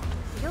drown.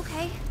 You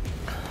okay?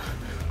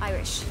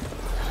 Irish.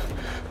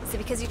 Is it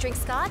because you drink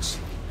scotch?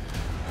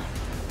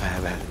 I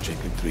haven't had a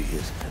drink in 3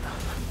 years.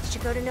 Did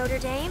you go to Notre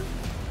Dame?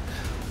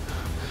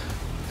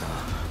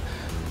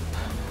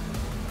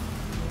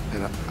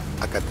 And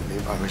I got the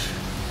name Irish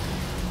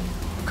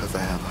because I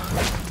have a...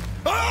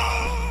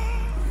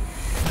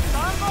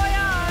 Bon voyage!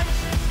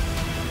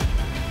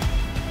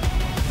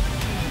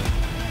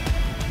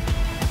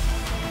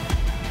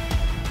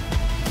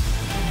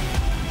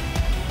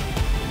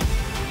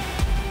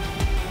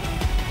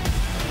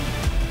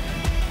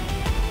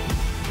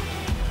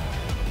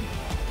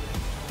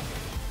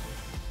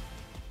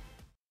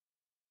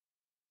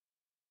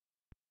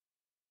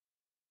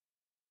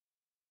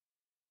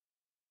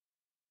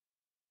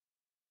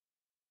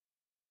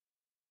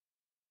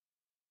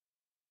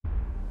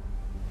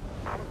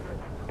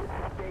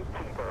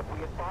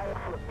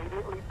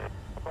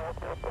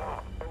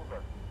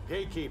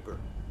 Gatekeeper,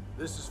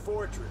 this is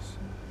Fortress.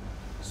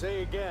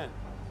 Say again.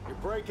 You're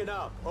breaking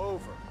up.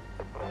 Over.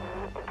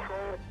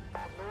 Patrol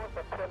north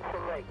of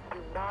Central Lake. Do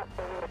not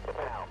enter the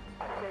canal.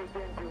 I say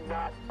again, do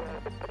not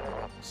enter the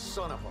canal.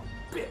 Son of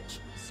a bitch.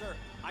 Sir,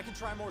 I can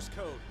try Morse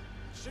code.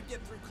 Should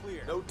get through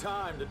clear. No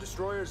time. The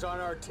destroyers on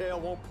our tail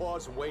won't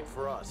pause and wait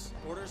for us.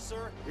 Orders,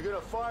 sir? You're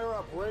gonna fire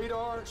up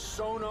radar,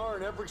 sonar,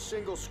 and every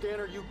single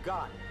scanner you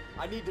got.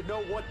 I need to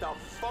know what the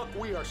fuck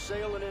we are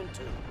sailing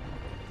into.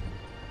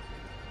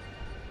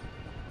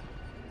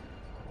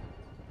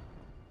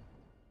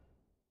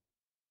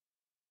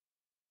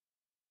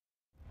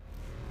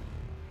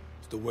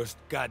 The worst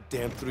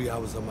goddamn 3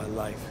 hours of my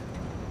life.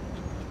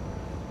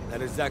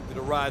 Not exactly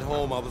the ride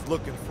home I was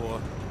looking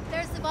for.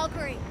 There's the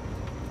Valkyrie.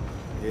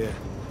 Yeah.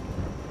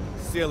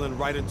 Sailing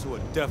right into a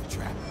death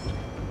trap.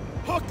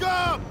 Hook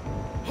up!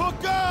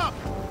 Hook up!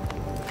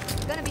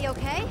 You gonna be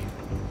okay?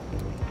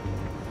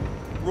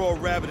 Raw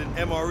Rabbit and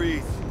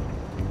MREs.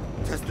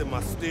 Testing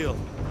my steel.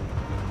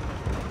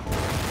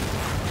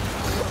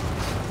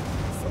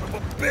 Son of a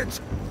bitch!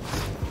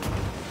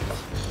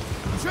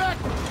 Check!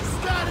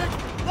 Static!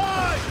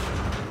 Line!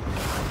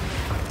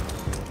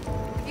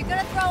 If you're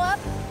gonna throw up,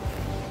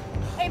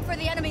 aim for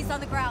the enemies on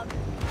the ground.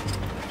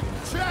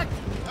 Check!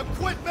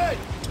 Equipment!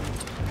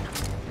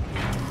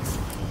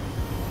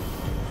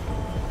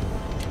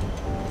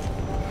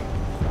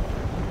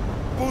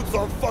 Boots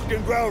on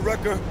fucking ground,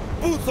 Wrecker!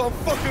 Boots on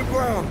fucking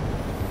ground!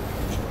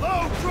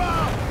 Low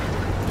drop!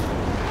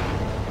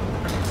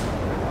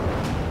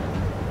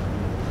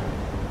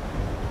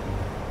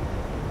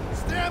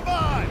 Stand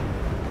by!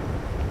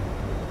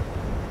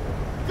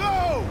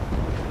 Go!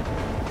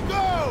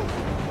 Go!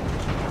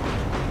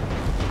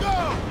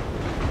 Go!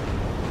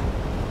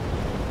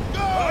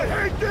 Go! I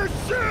hate this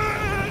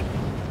shit!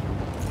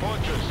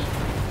 Fortress,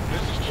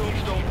 this is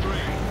Tombstone 3.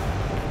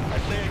 I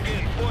say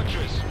again,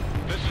 Fortress,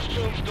 this is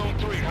Tombstone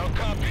 3. How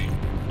copy?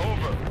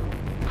 Over.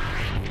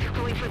 They're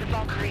going for the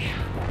Valkyrie.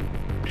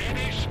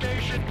 Any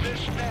station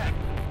this net.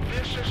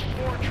 This is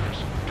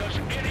Fortress. Does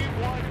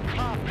anyone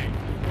copy?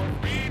 We're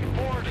being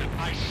boarded.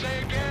 I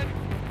say again,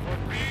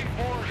 we're being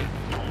boarded.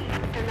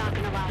 They're not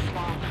gonna last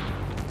long.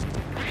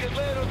 We can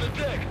land on the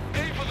deck.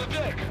 Aim for the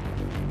deck.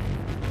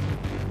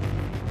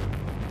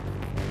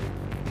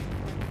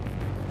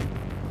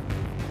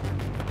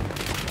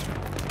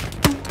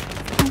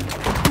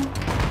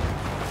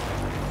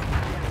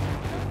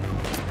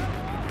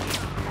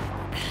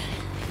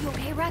 You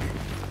okay, Rek?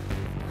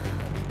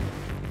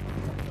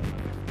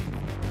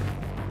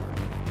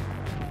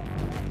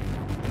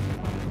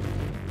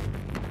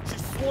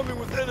 She's swarming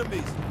with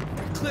enemies.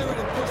 Clear it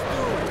and push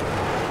through.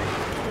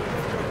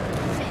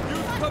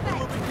 Use cover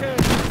where we can.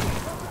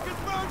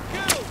 Confirm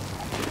kill!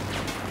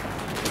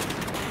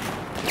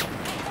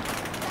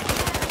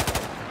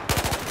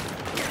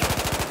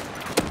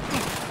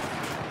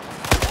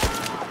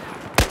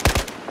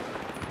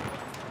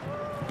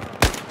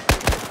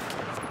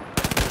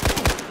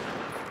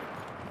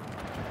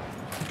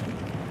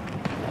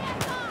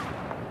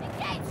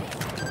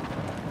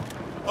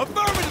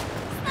 Affirmative!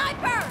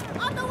 Sniper!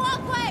 On the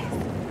walkways!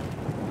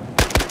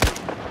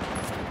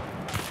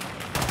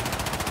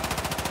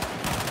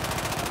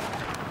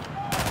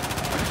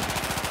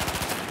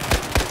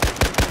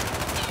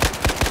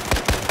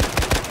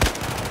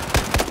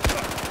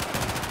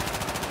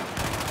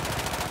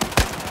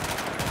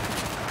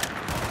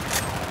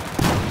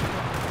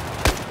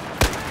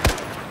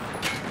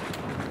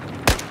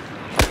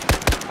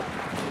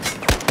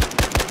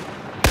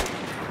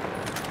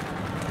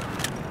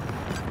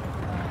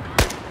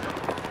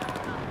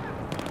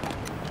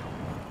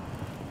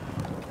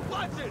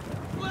 Watch it!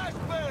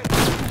 Flashbang!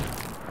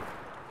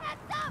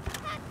 Heads up!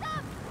 Heads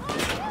up!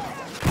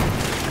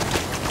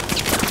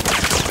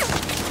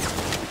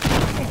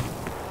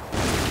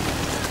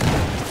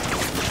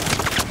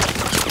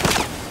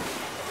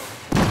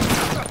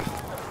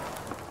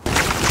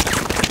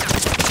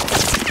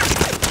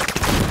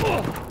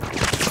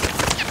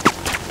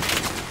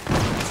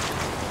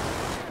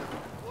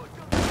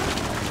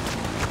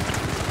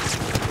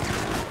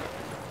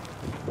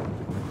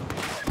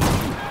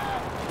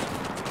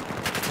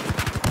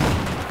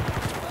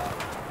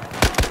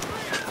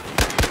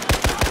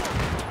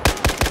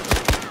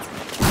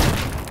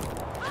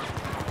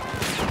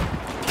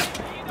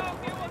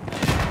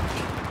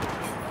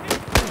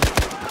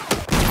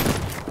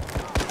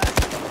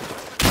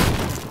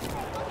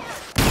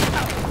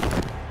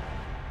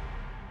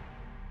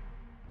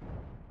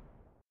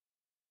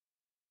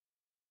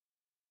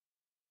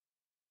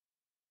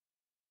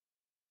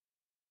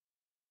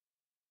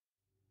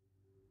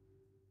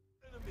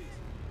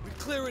 We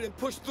clear it and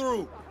push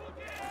through.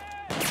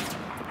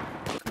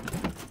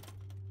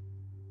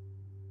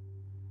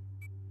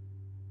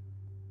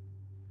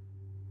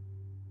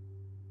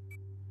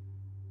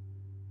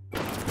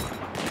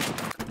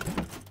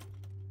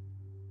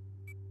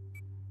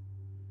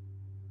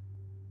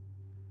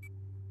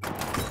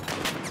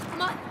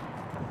 Come on!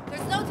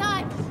 There's no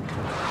time!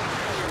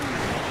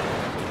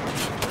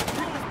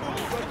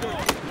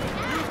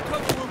 Use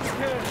cover when we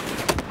can.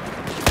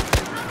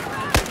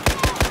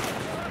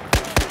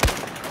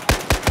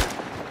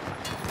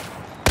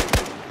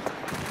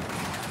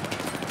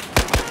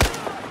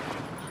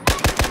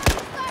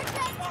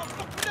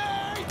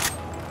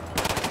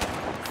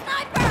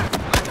 Sniper!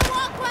 On the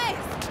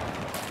walkways!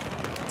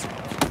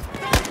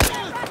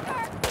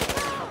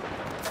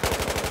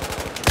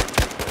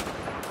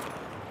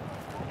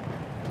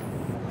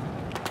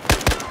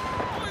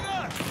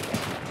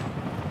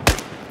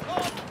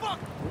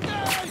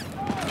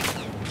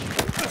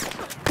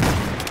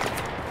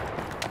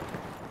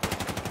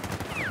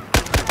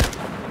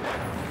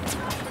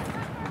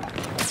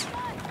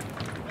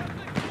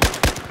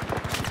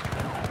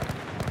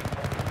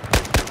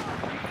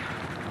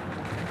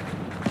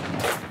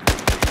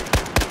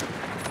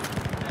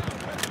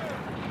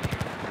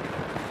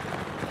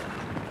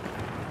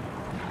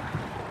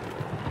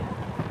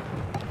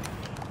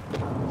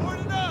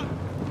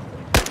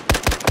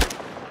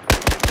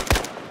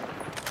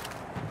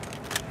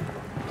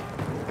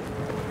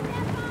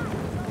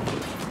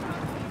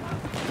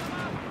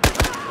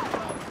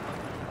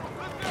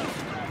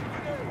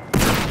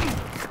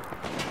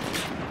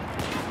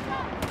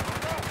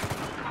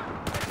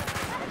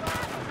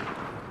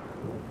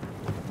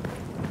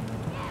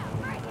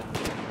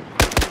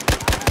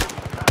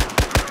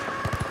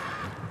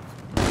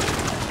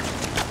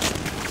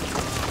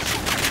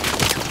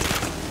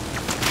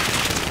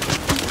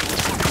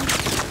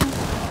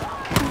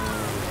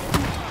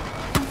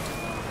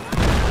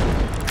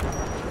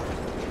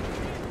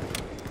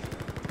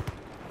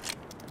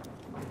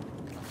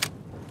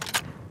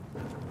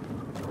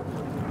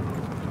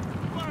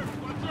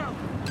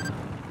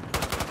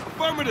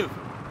 Affirmative!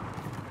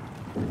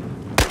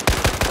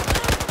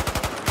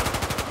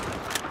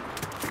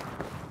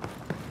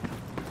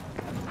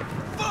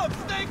 Fuck!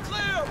 Stay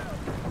clear!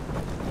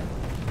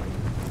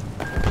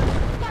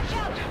 Watch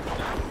out!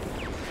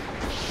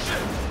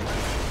 Shit!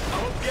 I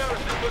hope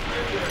Garrison wasn't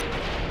in there.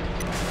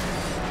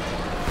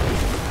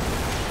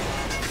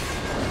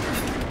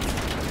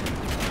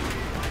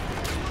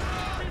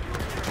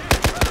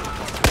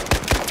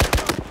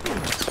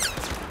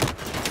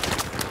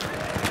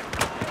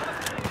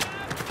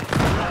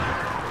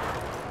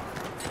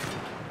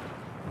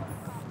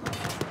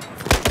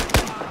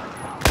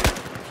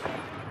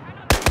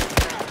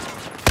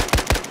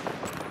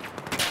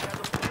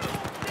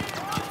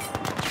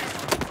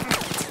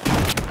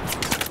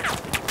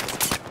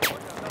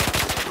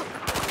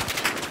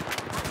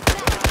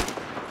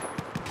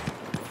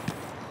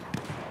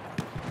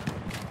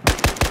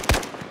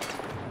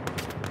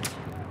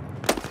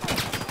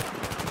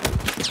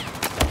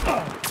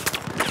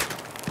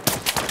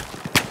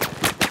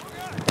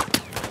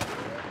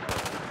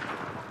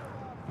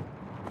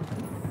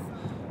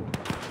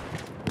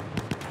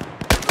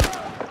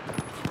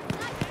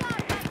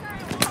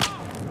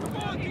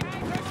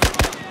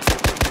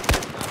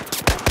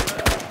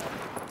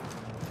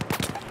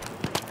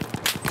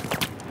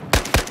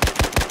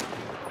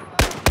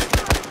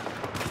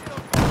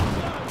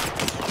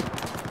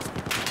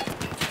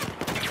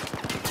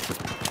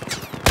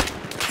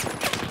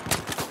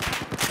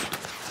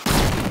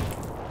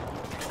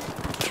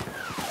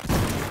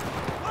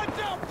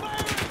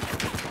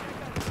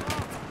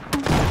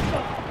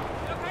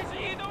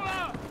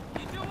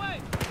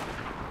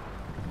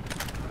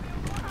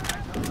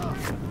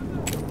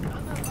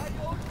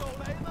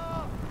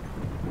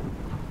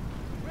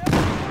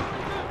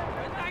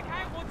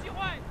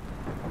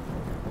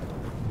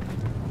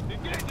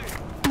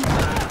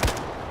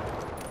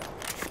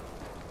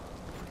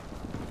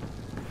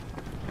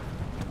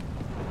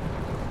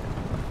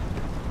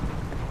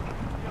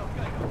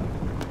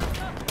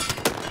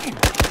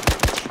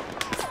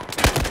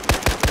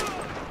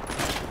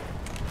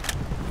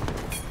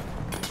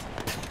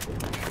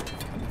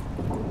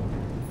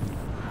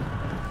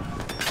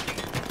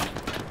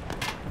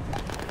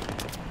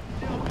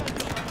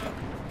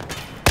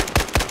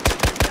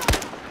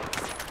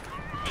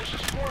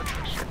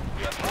 Fortress.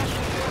 We have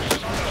hostile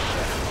forces on the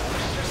city.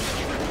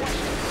 Assistance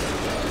requested.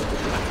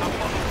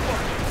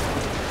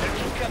 Did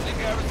you get the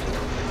garrison?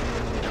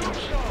 Do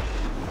so.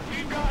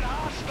 We've got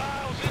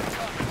hostiles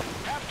incoming.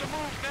 Have to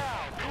move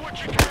now. Do what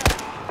you can.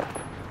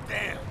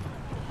 Damn!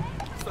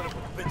 Son of a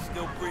bitch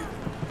still breathing.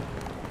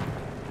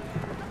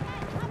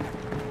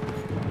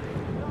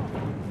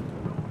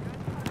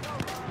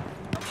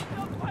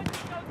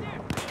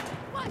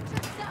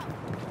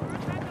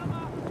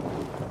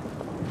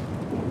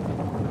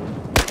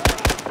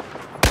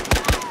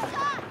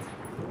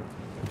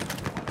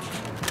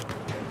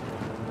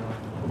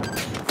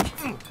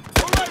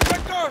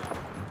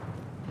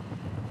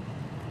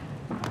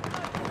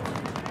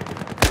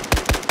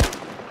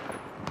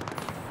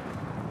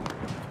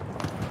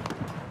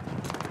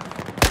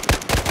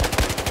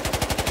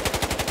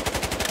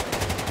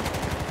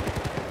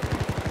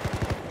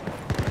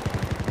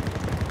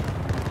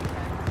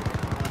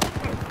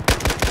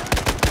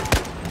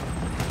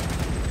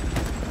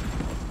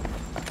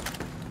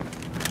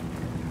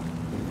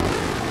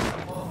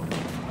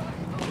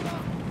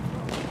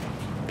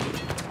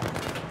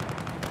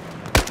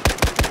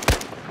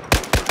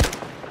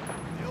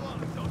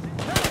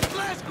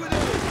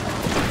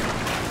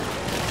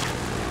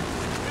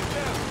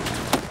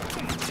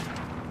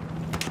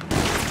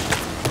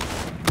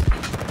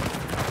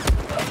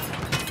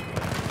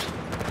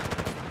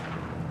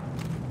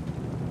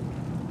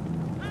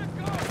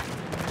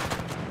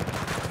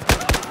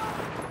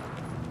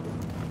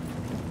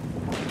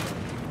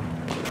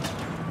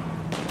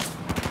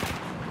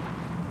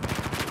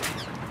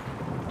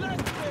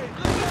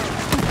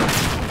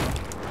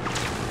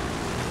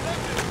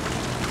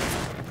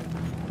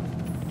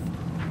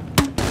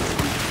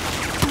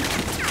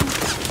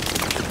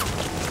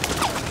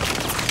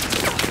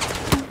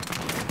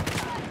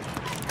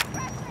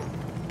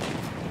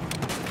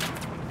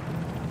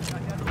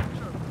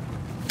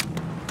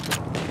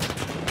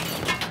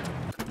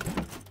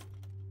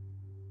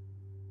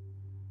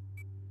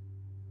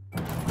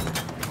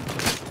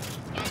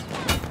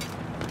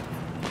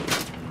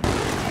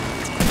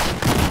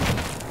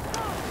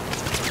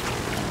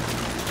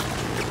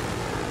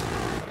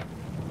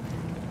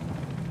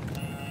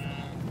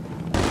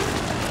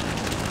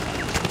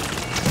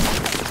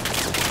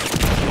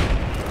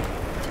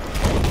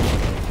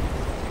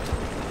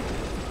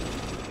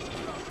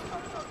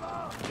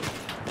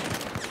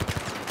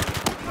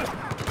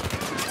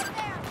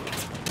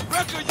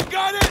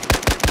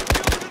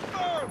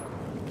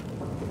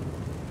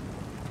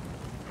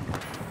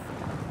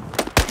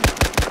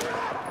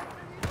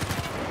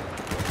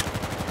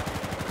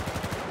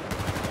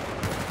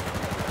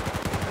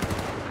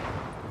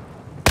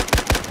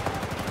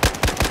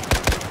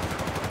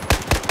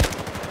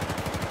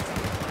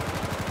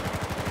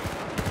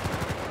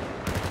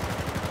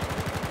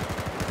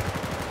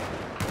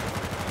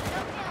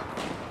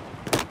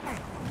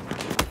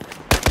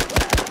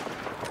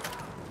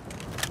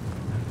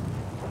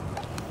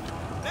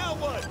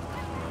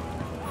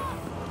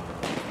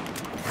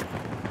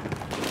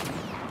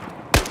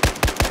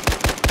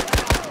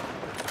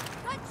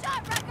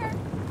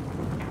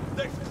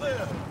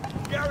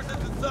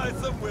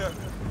 Somewhere.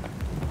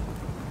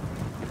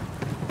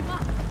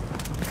 Mom,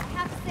 I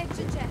have to save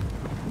Jinjin.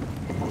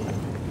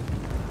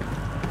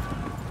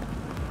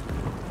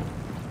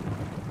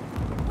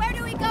 Where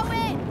do we go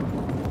in?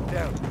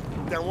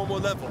 Down one more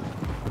level.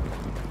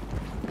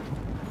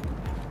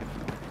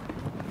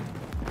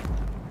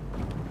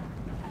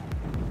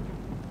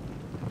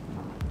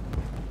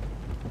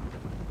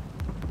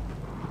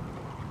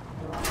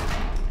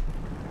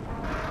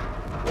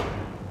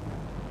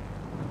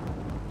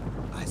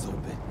 Eyes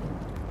open.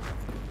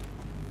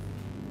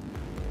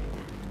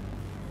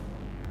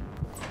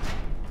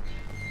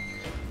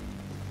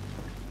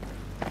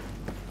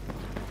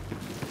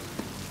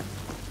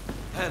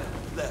 Hannah,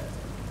 left.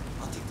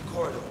 I'll take the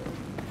corridor.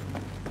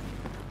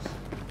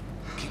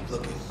 Keep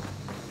looking.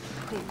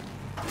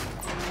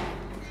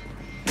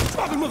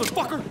 Stop it,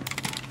 motherfucker!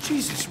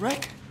 Jesus,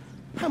 Rek.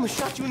 I almost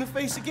shot you in the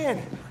face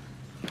again.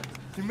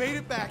 You made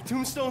it back.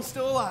 Tombstone's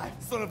still alive.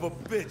 Son of a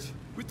bitch.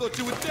 We thought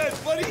you were dead,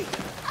 buddy.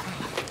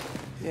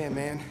 Yeah,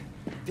 man.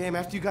 Damn,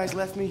 after you guys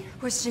left me,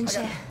 Where's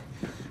Jinjin?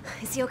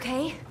 Is he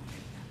okay? you're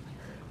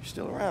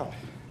still around.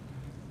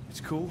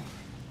 It's cool.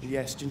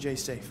 Yes,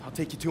 Jinjae's safe. I'll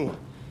take you to him.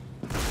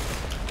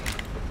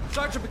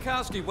 Sergeant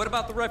Bukowski, what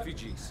about the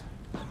refugees?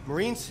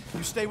 Marines,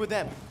 you stay with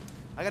them.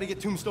 I gotta get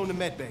Tombstone to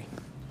medbay.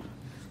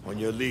 On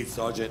your lead,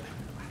 Sergeant.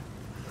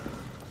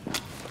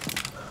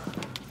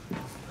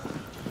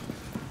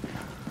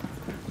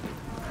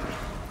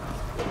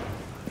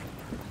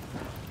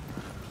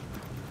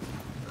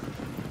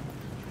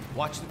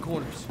 Watch the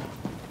corners.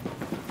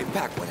 Hey,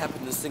 Pac, what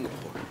happened to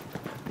Singapore?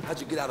 How'd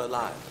you get out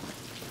alive?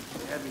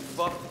 They had me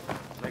fucked,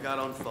 and I got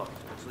unfucked.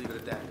 Let's leave it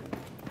at that.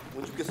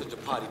 When'd you get such a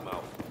potty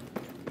mouth?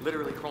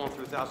 Literally crawling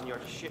through 1,000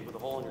 yards of shit with a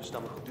hole in your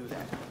stomach will do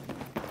that.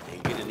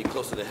 Ain't get any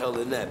closer to hell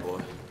than that,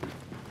 boy.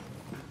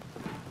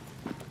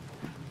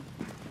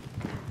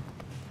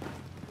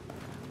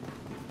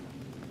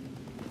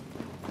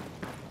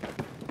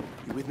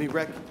 You with me,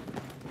 Rek?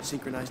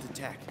 Synchronized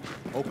attack.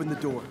 Open the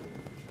door.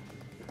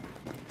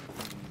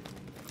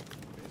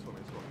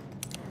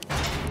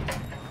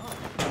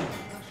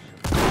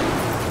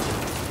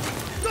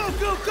 Go,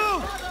 go,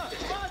 go!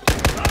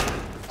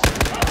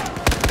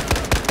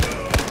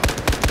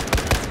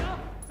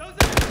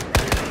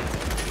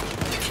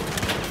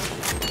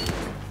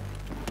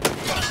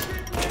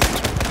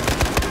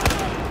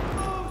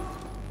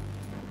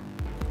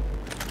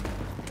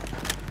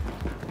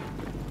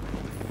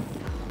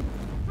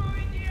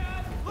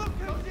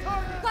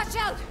 Watch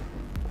out!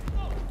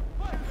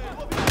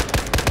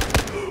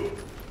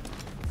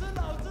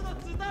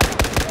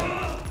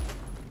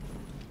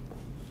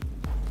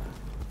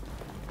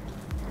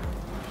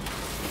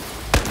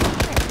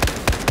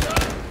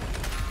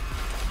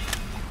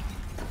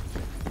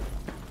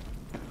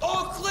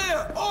 All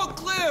clear! All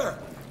clear!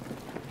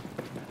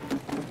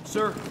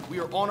 Sir, we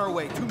are on our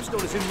way.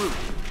 Tombstone is en route.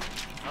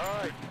 All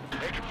right,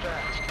 make it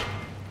fast.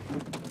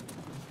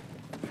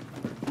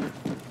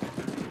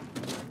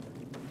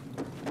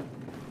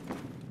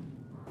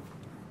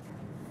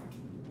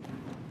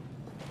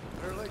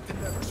 Better late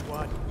than never,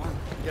 squad.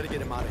 We gotta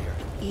get him out of here.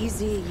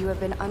 Easy, you have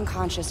been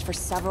unconscious for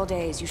several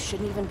days. You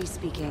shouldn't even be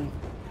speaking.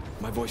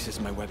 My voice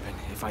is my weapon.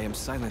 If I am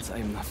silent, I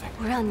am nothing.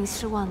 我让你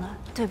失望了，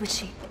对不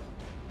起。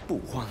不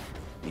慌，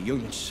你永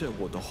远是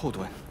我的后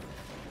盾。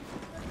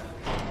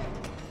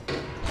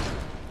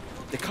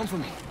They come for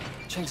me.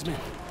 Chang's men.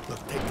 Look,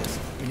 take this.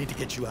 We need to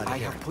get you out of I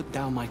here. have put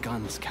down my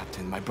guns,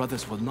 Captain. My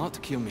brothers will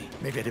not kill me.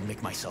 Maybe I didn't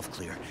make myself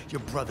clear.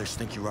 Your brothers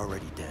think you're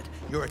already dead.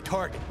 You're a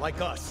target,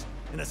 like us.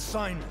 An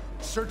assignment.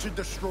 Search and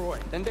destroy.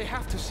 Then they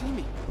have to see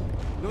me.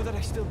 Know that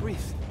I still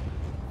breathe.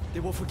 They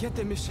will forget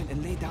their mission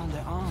and lay down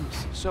their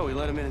arms. So, we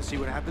let him in and see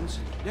what happens?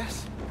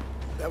 Yes.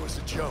 That was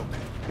a joke.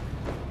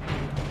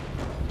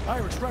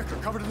 Irish, Wrecker,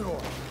 cover the door.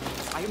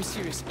 I am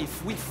serious.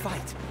 If we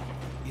fight,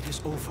 it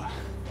is over.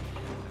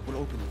 I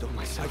will open the door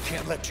myself. I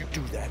can't let you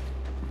do that.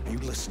 Now you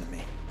listen to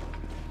me.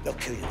 They'll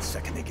kill you the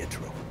second they get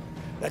through.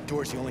 That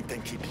door's the only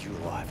thing keeping you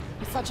alive.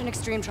 It's such an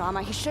extreme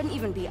trauma. He shouldn't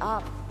even be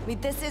up. I mean,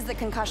 this is the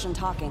concussion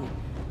talking.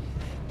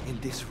 In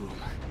this room,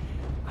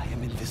 I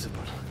am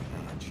invisible.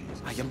 Oh,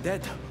 Jesus. I am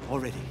dead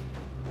already.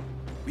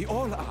 We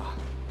all are.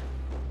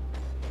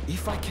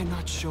 If I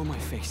cannot show my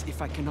face,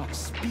 if I cannot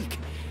speak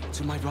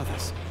to my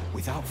brothers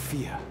without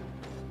fear,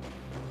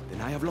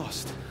 then I have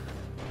lost.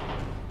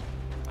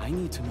 I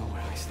need to know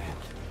where I stand.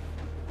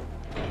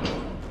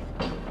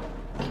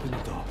 Open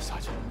the door,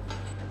 Sergeant.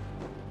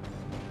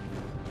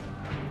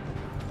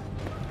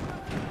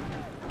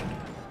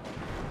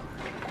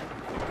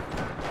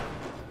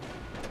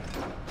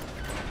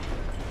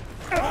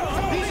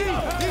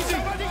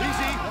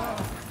 Easy!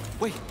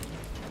 喂，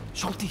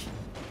兄弟，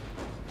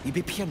你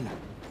被骗了。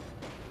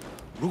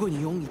如果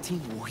你愿意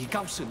听我会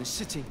告诉你的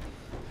事情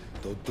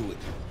Don't do it.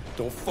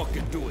 Don't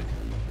fucking do it.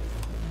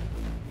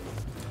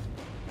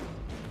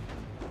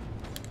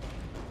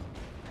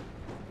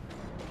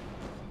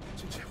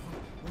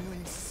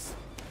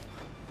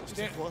 今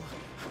天活了，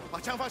把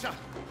枪放下。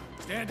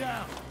 Stand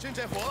down. 健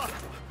健活了，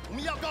我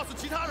们要告诉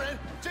其他人，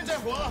健健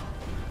活了。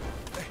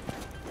哎，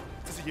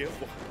这是野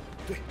火，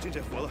对，健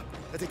健活了，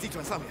还在地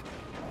毯上面。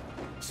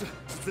是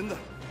真的，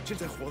健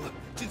健活了，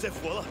健健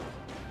活了。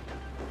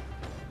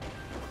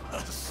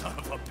 Son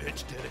of a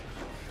bitch did it.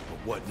 But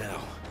what now?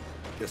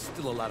 There's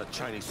still a lot of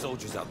Chinese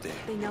soldiers out there.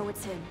 They know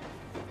it's him.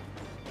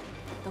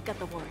 They'll get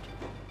the word.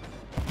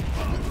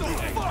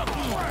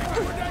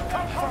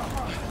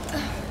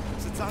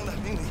 是脏的，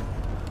经理。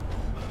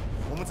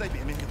我们在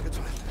北面有个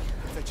船，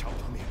在桥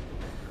旁边。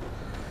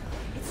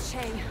 It's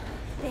Chang.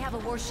 They have a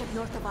warship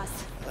north of us.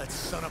 That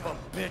son of a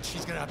bitch,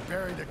 he's gonna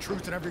bury the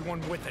truth and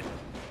everyone with it.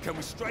 Can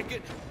we strike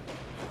it?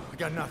 We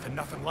got nothing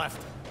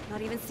left.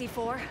 Not even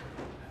C4?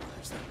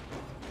 There's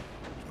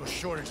no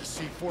shortage of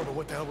C4, but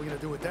what the hell are we gonna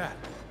do with that?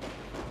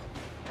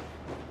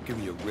 Give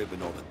me a rib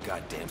and all the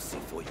goddamn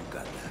C4 you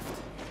got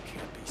left. You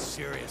can't be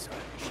serious,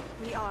 Irish.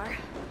 We are.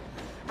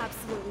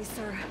 Absolutely,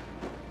 sir.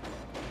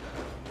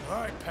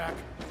 All right, Pack.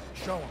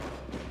 Show him.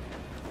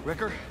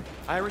 Ricker,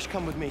 Irish,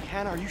 come with me.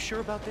 Hannah, are you sure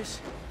about this?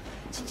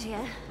 金智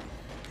妍，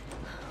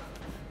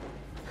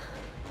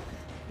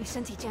你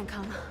身体健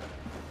康吗？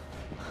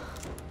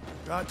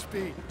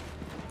 Godspeed.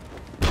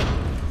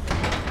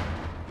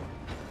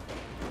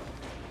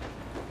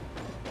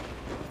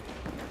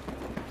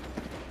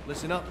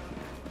 Listen up.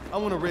 I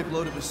want a rib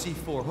loaded with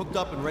C4, hooked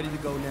up and ready to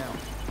go now.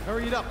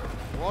 Hurry it up.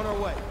 We're on our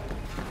way.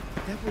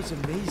 That was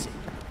amazing.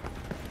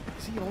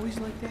 Is he always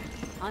like that?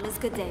 On his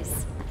good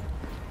days.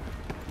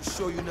 You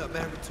sure you're not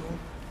married to him?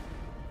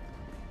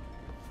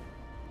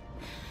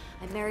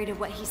 I'm married to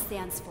what he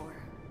stands for.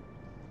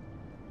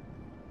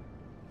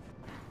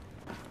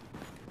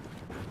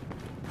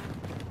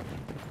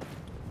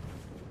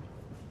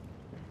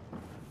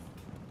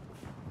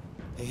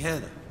 Hey,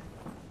 Hannah.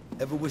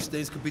 Ever wish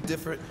things could be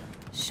different?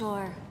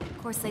 Sure, of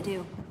course I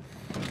do.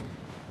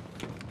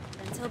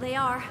 But until they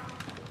are,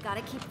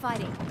 gotta keep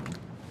fighting.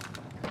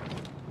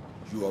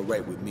 You all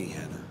right with me,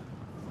 Hannah?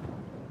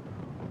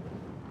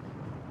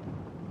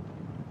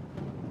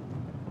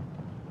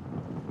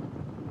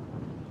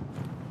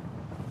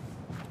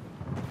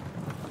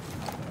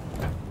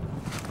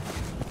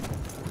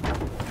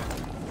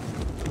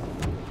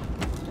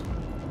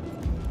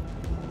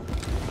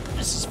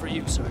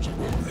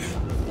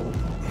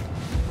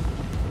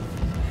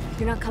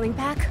 You're not coming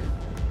back?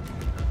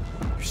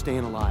 You're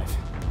staying alive.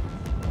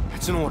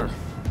 That's an order.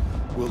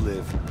 We'll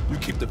live. You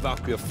keep the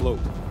Valkyrie afloat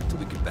until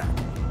we get back.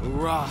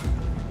 Hoorah!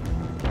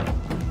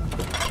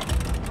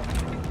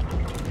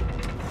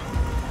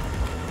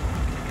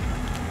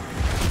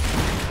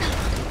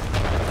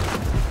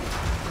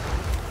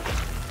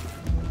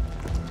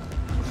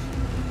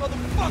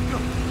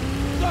 Motherfucker!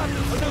 Stop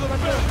this! Another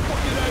bad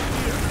fucking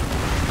idea!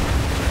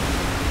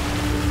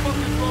 What the fuck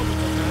is wrong with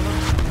us, Hannah?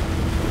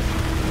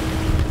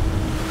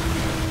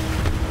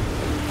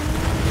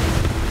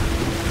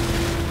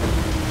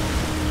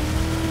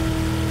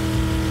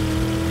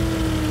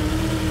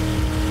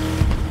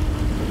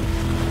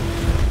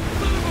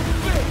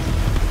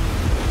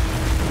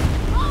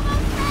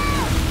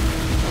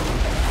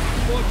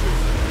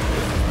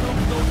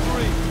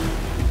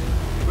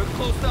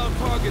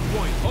 Target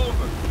point,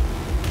 over.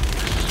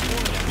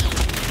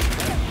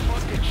 That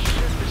fucking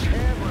ship is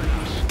hammering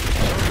us. So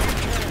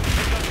you can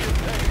pick up your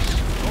pace.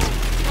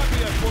 Copy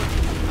that,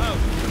 Fortress. Out.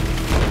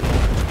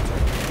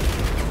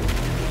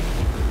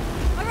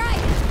 All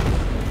right,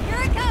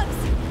 here it comes.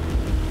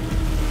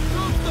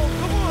 Tombstone,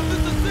 come on,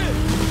 this is it.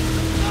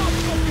 Now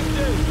fucking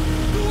dead.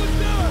 Do or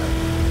die.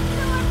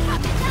 Do or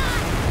fucking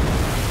die.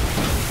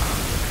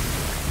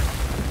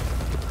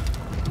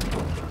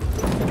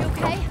 You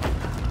okay?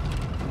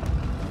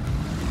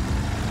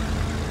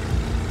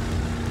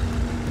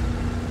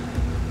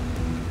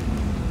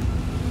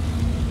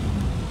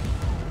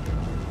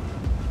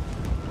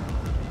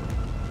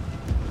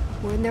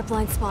 We're in their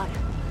blind spot.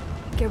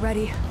 Get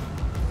ready.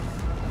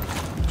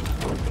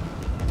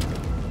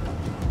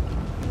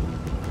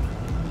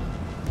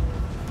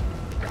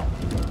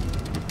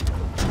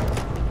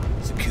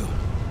 Secure.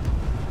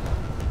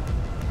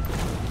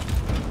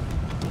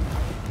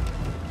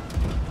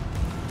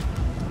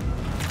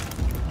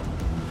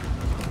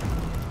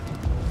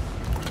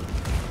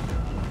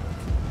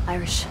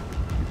 Irish.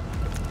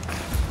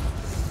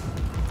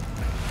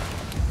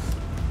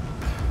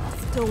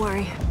 Don't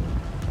worry.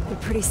 They're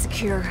pretty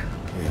secure.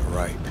 Yeah,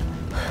 right.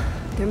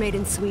 They're made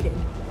in Sweden.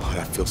 Oh,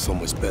 that feels so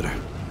much better.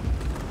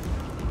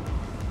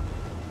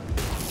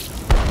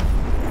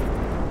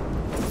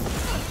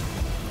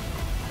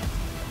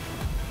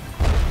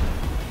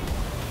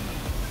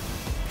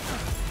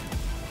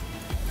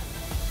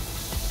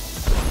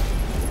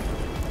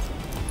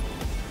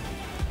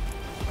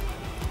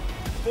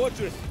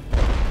 Fortress,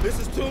 this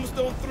is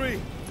Tombstone 3.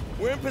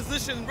 We're in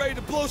position and ready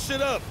to blow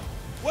shit up.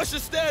 What's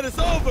your status?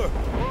 Over!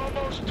 We're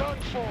almost done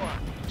for.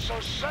 So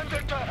send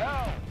it to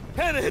hell!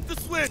 Hannah, hit the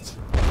switch!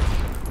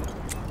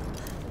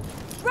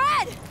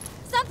 Red!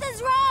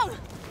 Something's wrong!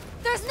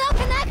 There's no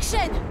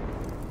connection!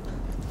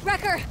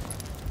 Wrecker!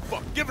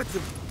 Fuck, give it to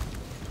me!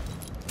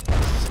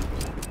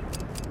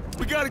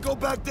 We gotta go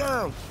back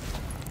down!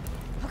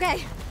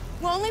 Okay,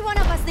 well, only one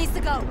of us needs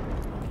to go.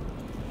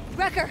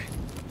 Wrecker,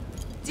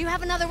 do you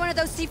have another one of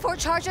those C4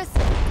 charges?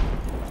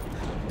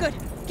 Good,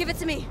 give it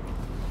to me.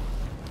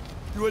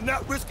 You are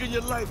not risking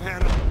your life,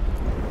 Hannah.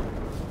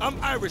 I'm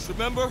Irish,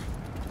 remember?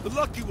 The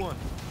lucky one.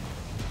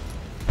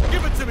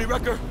 Give it to me,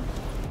 Wrecker.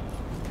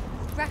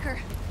 Wrecker,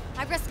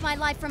 I risk my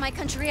life for my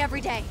country every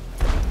day.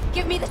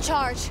 Give me the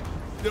charge.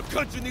 Your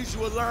country needs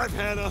you alive,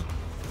 Hannah.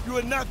 You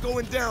are not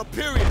going down,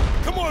 period.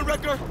 Come on,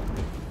 Wrecker.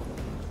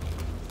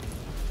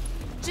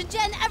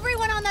 Jinjen,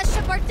 everyone on that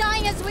ship are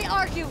dying as we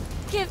argue.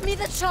 Give me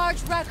the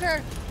charge,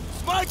 Wrecker.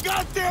 It's my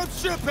goddamn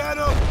ship,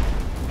 Hannah.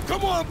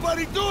 Come on,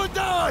 buddy, do or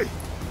die.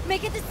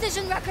 Make a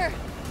decision, Wrecker.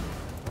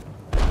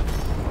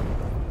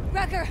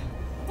 Wrecker,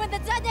 when the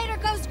detonator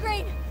goes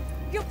green,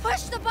 you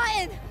push the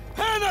button!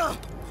 Hannah!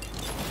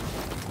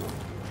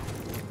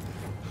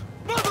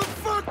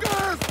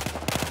 Motherfuckers!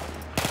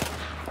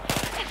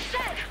 It's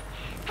set!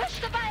 Push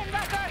the button,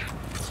 Wrecker!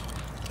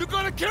 You're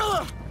gonna kill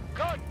her!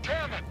 God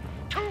damn it!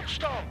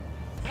 Tombstone!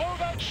 Blow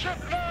that ship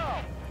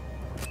now!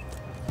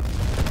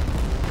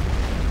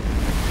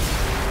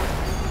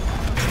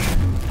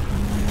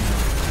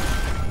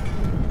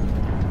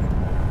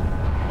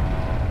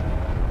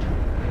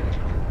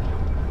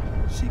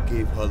 She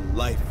gave her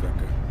life,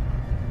 Wrecker.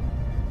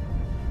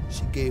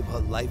 She gave her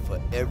life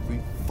for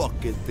every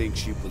fucking thing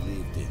she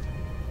believed in.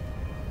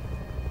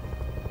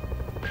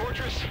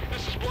 Fortress,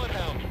 this is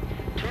Bloodhound.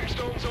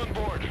 Tombstone's on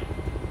board.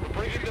 We're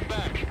bringing them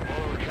back.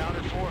 All are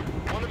accounted for.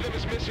 One of them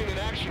is missing in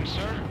action,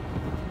 sir.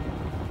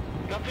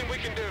 Nothing we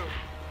can do.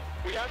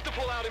 We have to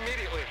pull out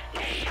immediately.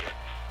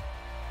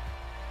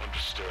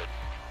 Understood.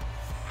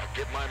 Now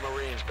get my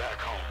Marines back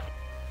home.